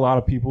feel like a lot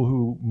of people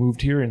who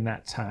moved here in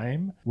that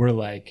time were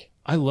like,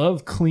 I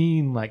love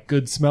clean, like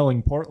good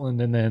smelling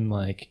Portland. And then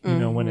like, you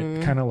know, when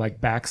Mm-hmm. it kind of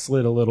like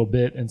backslid a little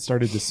bit and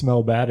started to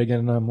smell bad again.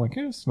 And I'm like,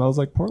 it smells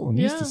like Portland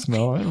used to Yeah.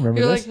 smell. I don't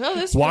remember You're this. like, oh,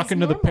 this Walk feels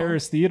into the normal.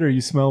 Paris Theater,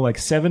 you smell like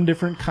 7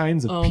 different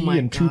kinds of Oh pee my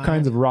and 2 God.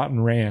 kinds of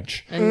rotten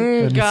ranch. And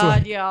And it's God,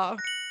 like- yeah.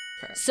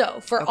 So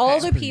for all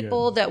the pretty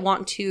people that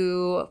want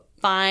to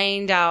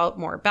find out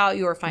more about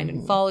you or find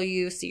and follow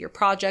you, see your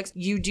projects,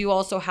 you do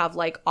also have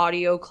like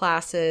audio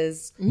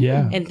classes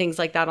Yeah. and things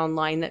like that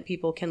online that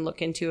people can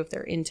look into if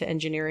they're into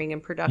engineering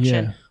and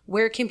production. Yeah.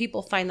 Where can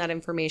people find that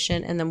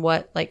information? And then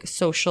what like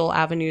social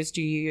avenues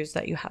do you use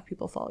that you have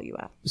people follow you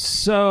at?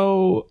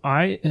 So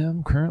I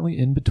am currently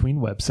in between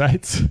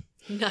websites.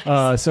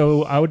 Nice.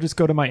 So I would just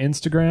go to my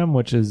Instagram,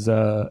 which is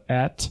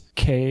at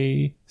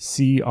KCRUMMETT,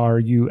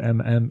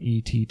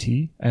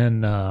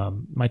 and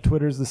my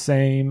Twitter's the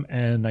same,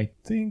 and I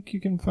think you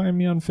can find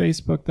me on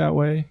Facebook that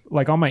way.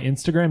 Like on my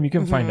Instagram, you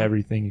can find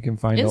everything. You can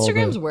find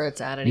Instagram's all where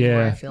it's at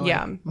anymore, Yeah. I feel like.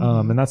 Yeah.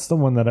 and that's the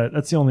one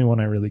that's the only one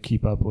I really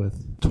keep up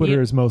with.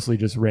 Twitter is mostly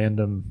just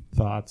random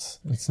thoughts.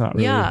 It's not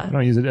really. Yeah. I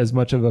don't use it as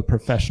much of a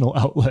professional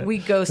outlet. We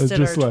It's ghosted our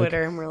just like-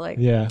 Twitter and we're like,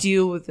 Yeah.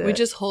 deal with it. We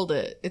just hold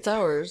it. It's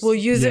ours. We'll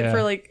use it Yeah.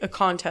 for like a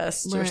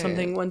contest or Right.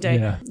 something one day.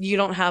 Yeah. You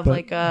don't have But-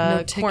 like a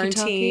No ticky-tacky?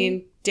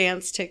 quarantine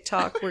dance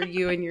TikTok where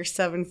you and your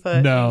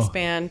 7-foot No.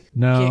 wingspan?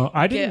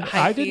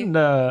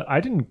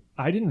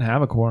 I didn't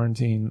have a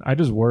quarantine. I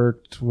just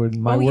worked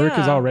when my work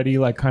is already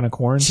like kind of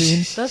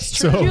quarantined. That's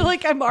true. So You're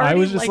like, I'm already I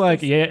was just like,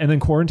 this. yeah. And then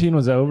quarantine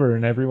was over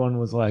and everyone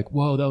was like,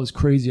 whoa, that was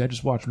crazy. I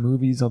just watched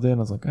movies all day. And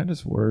I was like, I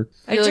just worked.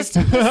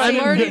 I'm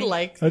already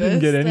like this. I didn't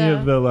get any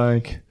of the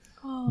like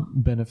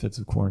benefits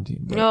of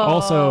quarantine. But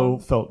also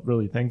felt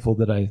really thankful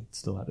that I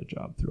still had a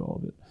job through all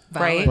of it.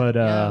 Right. But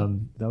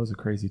that was a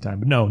crazy time.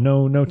 But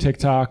no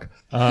TikTok.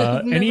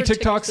 Any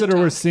TikToks that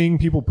we're seeing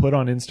people put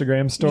on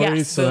Instagram stories,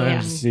 Yes. so I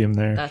just see them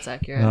there. That's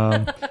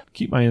accurate.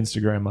 Keep my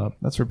Instagram up.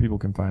 That's where people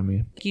can find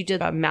me. You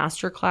did a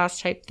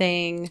masterclass type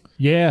thing.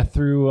 Yeah,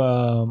 through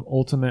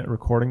Ultimate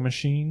Recording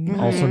Machine,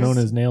 also known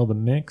as Nail the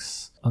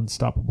Mix.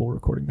 Unstoppable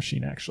Recording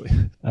Machine, actually.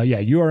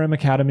 URM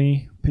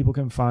Academy. People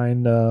can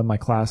find my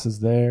classes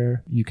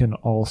there. You can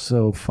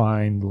also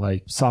find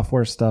like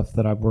software stuff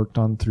that I've worked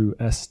on through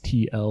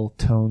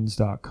stltones.com.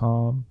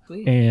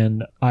 Sweet.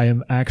 And I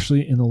am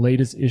actually in the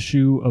latest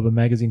issue of a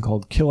magazine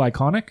called Kill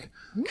Iconic.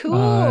 Cool.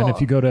 And if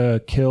you go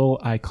to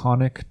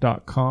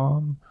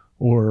killiconic.com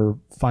or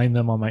find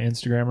them on my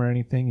Instagram or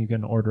anything, you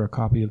can order a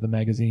copy of the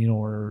magazine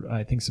or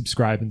I think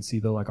subscribe and see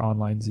the like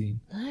online zine.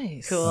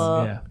 Nice.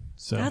 Cool. Yeah.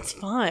 So That's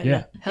fun.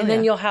 Yeah. And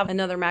then you'll have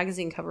another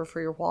magazine cover for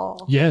your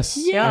wall. yes,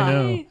 Yeah. I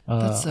know.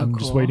 That's so I'm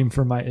just cool. waiting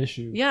for my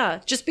issue.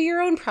 Yeah, just be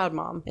your own proud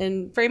mom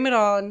and frame it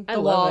on the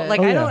love wall. it. Like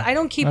Oh, I yeah.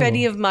 don't keep I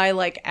any will. of my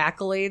like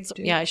accolades.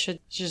 Yeah, I should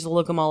just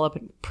look them all up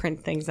and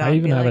print things out. I and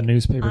even be have like, a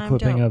newspaper I'm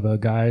clipping dope. of a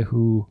guy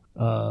who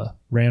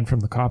ran from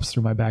the cops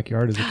through my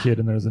backyard as a kid,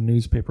 and there's a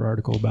newspaper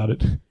article about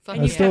it.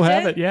 I still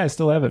have it. Yeah, I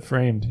still have it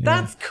framed. Yeah.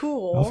 That's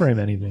cool. I'll frame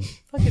anything.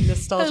 Fucking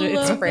nostalgia.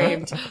 It's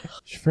framed.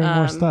 Should frame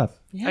more stuff.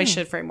 I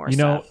should frame more You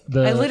know, stuff.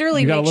 the- I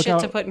literally you gotta make look shit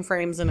out- to put in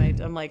frames, and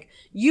I'm like,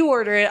 you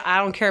order it. I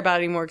don't care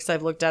about it anymore because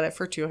I've looked at it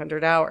for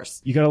 200 hours.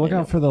 You got to look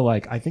out for the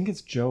like. I think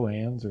it's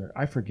Joann's or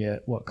I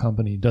forget what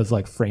company does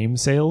like frame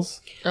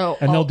sales, Oh,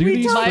 and they'll do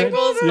these. Michael's?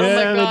 Oh my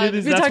Yeah, God. they do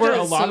these. We That's talked where a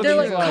about lot of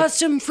They're these like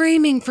custom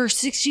framing for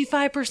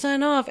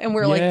 65% off, and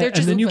we're like, they're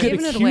just and then you get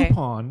giving a it away.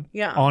 coupon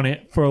Yeah. on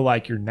it for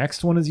like your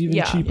next one is even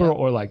Yeah. cheaper, Yeah.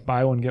 or like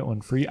buy one get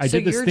one free. I So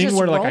did this you're thing just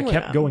where like I rolling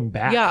kept them. going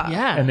back,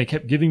 Yeah. and they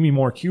kept giving me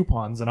more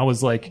coupons, and I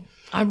was like,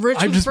 I'm rich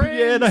I with just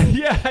frames. I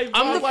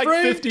I'm bought the like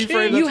frame 50 king.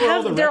 frames. You That's where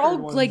all have, the they're all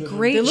record ones like and-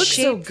 great They look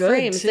so shaped good,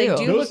 frames. They too.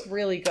 do Those- look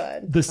really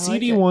good. The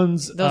CD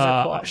ones, Those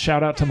are cool.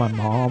 shout out to my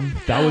mom.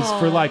 That was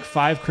for like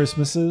 5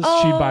 Christmases.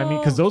 She'd buy me,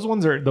 because those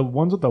ones are, the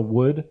ones with the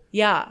wood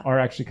Yeah. are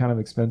actually kind of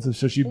expensive.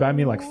 So she'd buy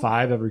me like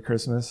 5 every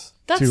Christmas.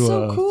 That's to,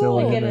 so cool. fill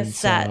Like in in a and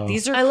set. so-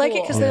 These are I like it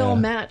cool. because they all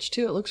Yeah. match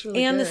too. It looks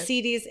really and good. the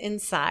CDs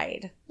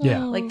inside.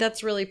 Yeah. Like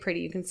that's really pretty.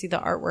 You can see the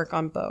artwork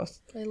on both.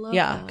 I love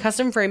Yeah. that.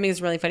 Custom framing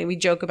is really funny. We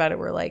joke about it.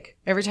 We're like,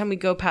 every time we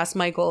go past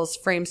Michael's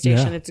frame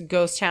station, Yeah. it's a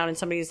ghost town and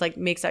somebody's like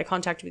makes eye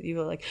contact with you.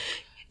 We're like,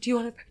 do you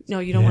want to? No,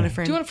 you don't want to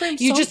frame. Do you want to frame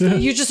You just something?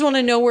 you just want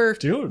to know where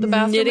Dude. the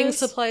bathroom knitting is?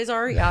 supplies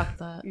are. Yeah,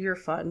 you're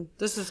fun.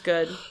 This is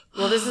good.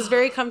 Well, this is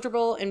very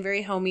comfortable and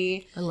very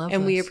homey. I love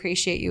and we this.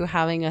 appreciate you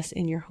having us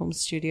in your home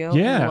studio.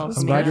 Yeah. Welcoming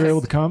I'm glad you're us.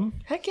 able to come.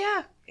 Heck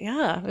yeah.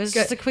 Yeah, it was Good.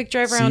 just a quick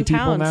drive See around people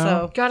town.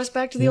 now. So Got us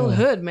back to the old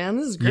hood, man.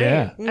 This is great.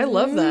 Yeah. I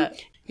love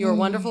that. your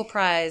wonderful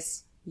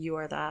prize, you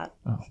are that.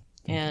 Oh.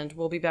 And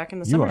we'll be back in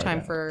the You are summertime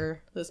that.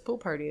 for this pool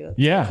party.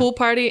 Yeah. Pool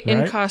party in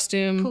Right?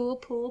 costume. Pool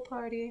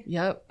party.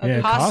 Yep. Yeah,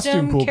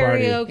 Costume pool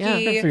party. karaoke. Yeah.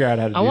 I gotta figure out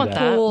how to I do want that.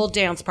 that. Pool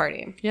dance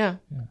party. Yeah.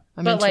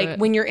 I'm But into like it.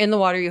 when you're in the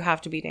water, you have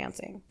to be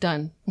dancing.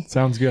 Done.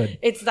 Sounds good.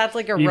 That's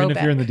like aerobic. Even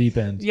if you're in the deep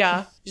end.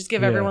 yeah, just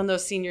give Yeah. everyone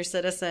those senior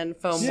citizen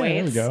foam Yeah, there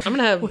we weights. go. I'm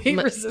gonna have Weight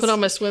put on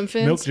my swim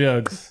fins. Milk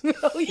jugs.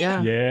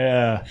 Yeah.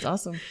 Yeah. It's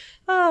awesome.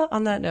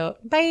 On that note,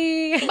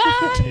 bye.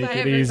 Take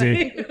it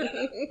easy.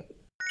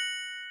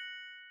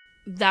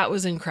 That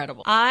was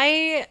incredible.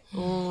 I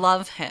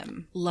love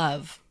him.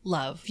 Love.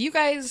 If you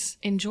guys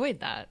enjoyed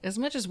that as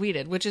much as we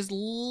did, which is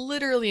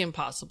literally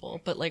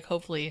impossible, but like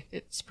hopefully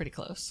it's pretty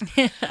close.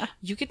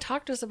 You could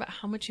talk to us about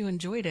how much you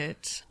enjoyed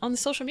it on the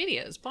social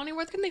medias. Bonnie,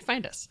 where can they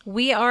find us?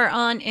 We are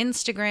on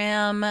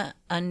Instagram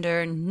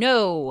under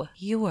No,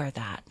 You Are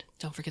That.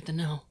 Don't forget the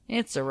no.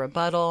 It's a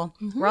rebuttal.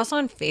 We're also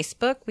on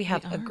Facebook. We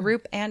have a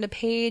group and a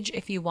page.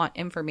 If you want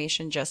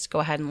information, just go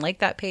ahead and like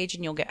that page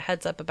and you'll get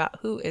heads up about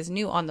who is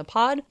new on the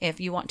pod. If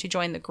you want to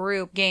join the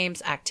group,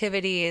 games,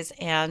 activities,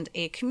 and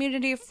a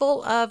community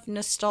full of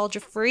nostalgia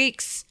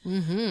freaks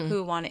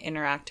who want to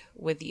interact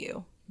with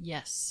you.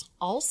 Yes.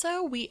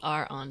 Also, we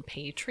are on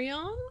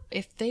Patreon.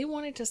 If they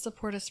wanted to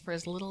support us for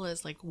as little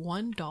as like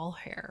one doll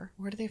hair,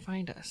 where do they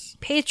find us?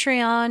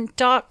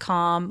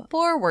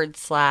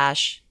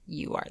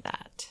 Patreon.com/You Are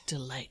That.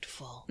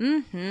 Delightful.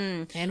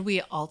 And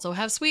we also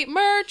have sweet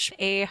merch.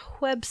 A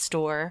web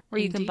store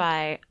where you can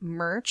buy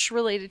merch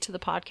related to the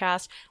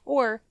podcast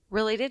or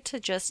related to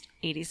just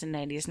 80s and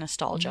 90s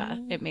nostalgia.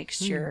 It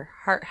makes your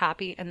heart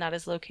happy, and that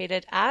is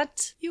located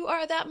at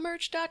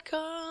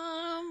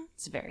YouAreThatMerch.com.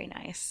 It's very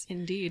nice.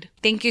 Indeed.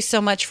 Thank you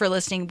so much for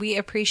listening. We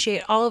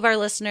appreciate all of our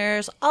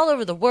listeners all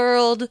over the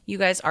world. You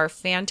guys are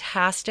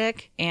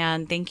fantastic.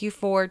 And thank you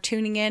for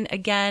tuning in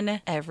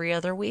again every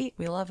other week.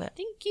 We love it.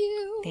 Thank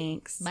you.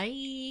 Thanks.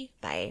 Bye.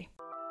 Bye.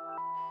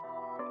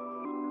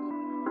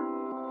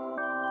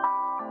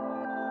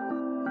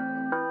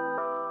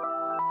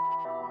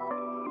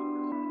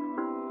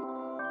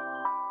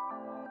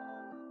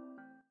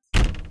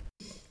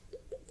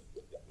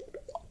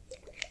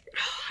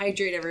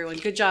 Hydrate, everyone.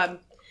 Good job.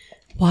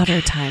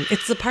 Water time.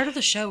 It's the part of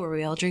the show where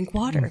we all drink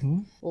water. Mm-hmm.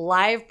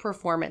 Live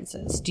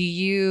performances.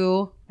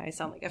 I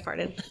sound like I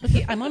farted.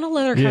 Okay, I'm on a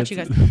leather couch, you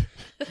guys.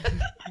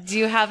 Do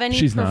you have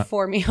any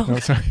performing? No,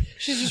 sorry.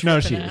 She's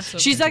just she is.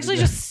 She's actually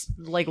just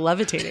like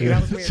levitating.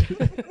 That was weird.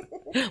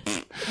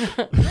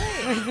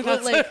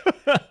 But like,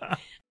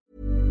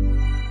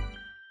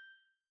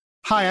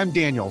 Hi, I'm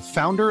Daniel,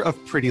 founder of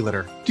Pretty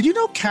Litter. Did you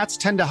know cats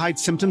tend to hide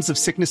symptoms of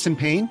sickness and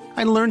pain?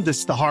 I learned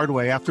this the hard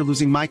way after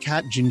losing my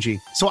cat, Gingy.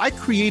 So I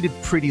created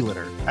Pretty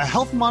Litter, a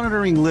health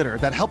monitoring litter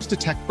that helps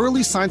detect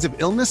early signs of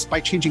illness by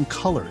changing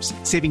colors,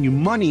 saving you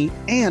money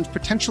and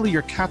potentially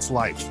your cat's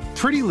life.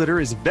 Pretty Litter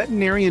is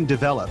veterinarian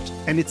developed,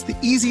 and it's the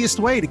easiest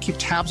way to keep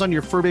tabs on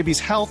your fur baby's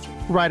health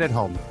right at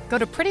home. Go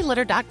to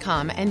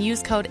prettylitter.com and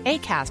use code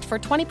ACAST for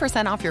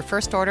 20% off your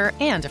first order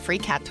and a free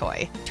cat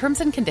toy.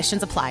 Terms and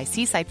conditions apply.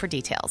 See site for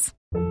details.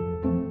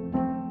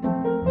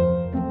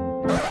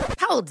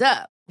 Hold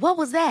up. What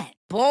was that?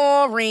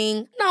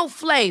 Boring. No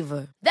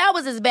flavor. That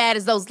was as bad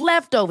as those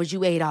leftovers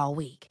you ate all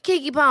week.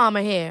 Keke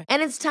Palmer here,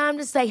 and it's time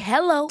to say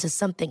hello to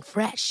something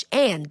fresh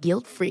and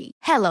guilt-free.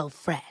 Hello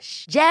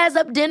Fresh. Jazz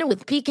up dinner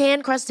with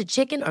pecan-crusted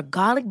chicken or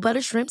garlic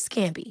butter shrimp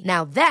scampi.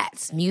 Now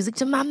that's music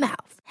to my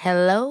mouth.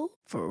 Hello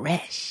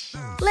Fresh.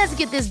 Let's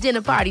get this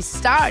dinner party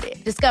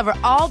started. Discover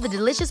all the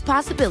delicious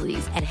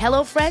possibilities at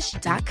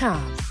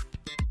hellofresh.com.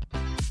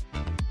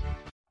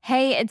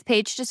 Hey, it's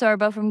Paige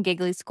DeSorbo from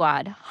Giggly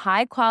Squad.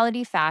 High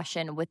quality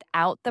fashion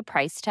without the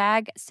price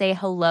tag. Say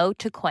hello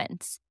to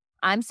Quince.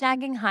 I'm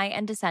snagging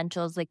high-end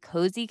essentials like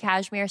cozy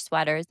cashmere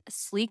sweaters,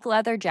 sleek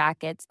leather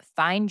jackets,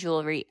 fine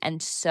jewelry,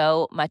 and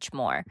so much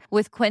more.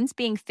 With Quince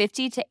being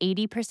 50 to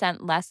 80%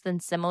 less than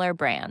similar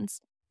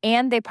brands.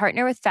 And they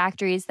partner with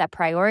factories that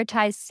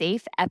prioritize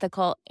safe,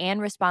 ethical, and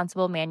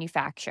responsible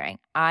manufacturing.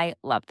 I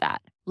love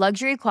that.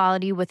 Luxury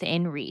quality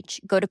within reach.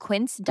 Go to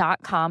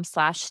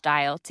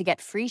quince.com/style to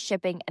get free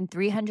shipping and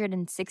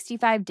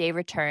 365-day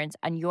returns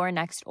on your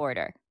next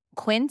order.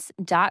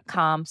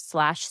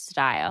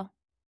 Quince.com/style.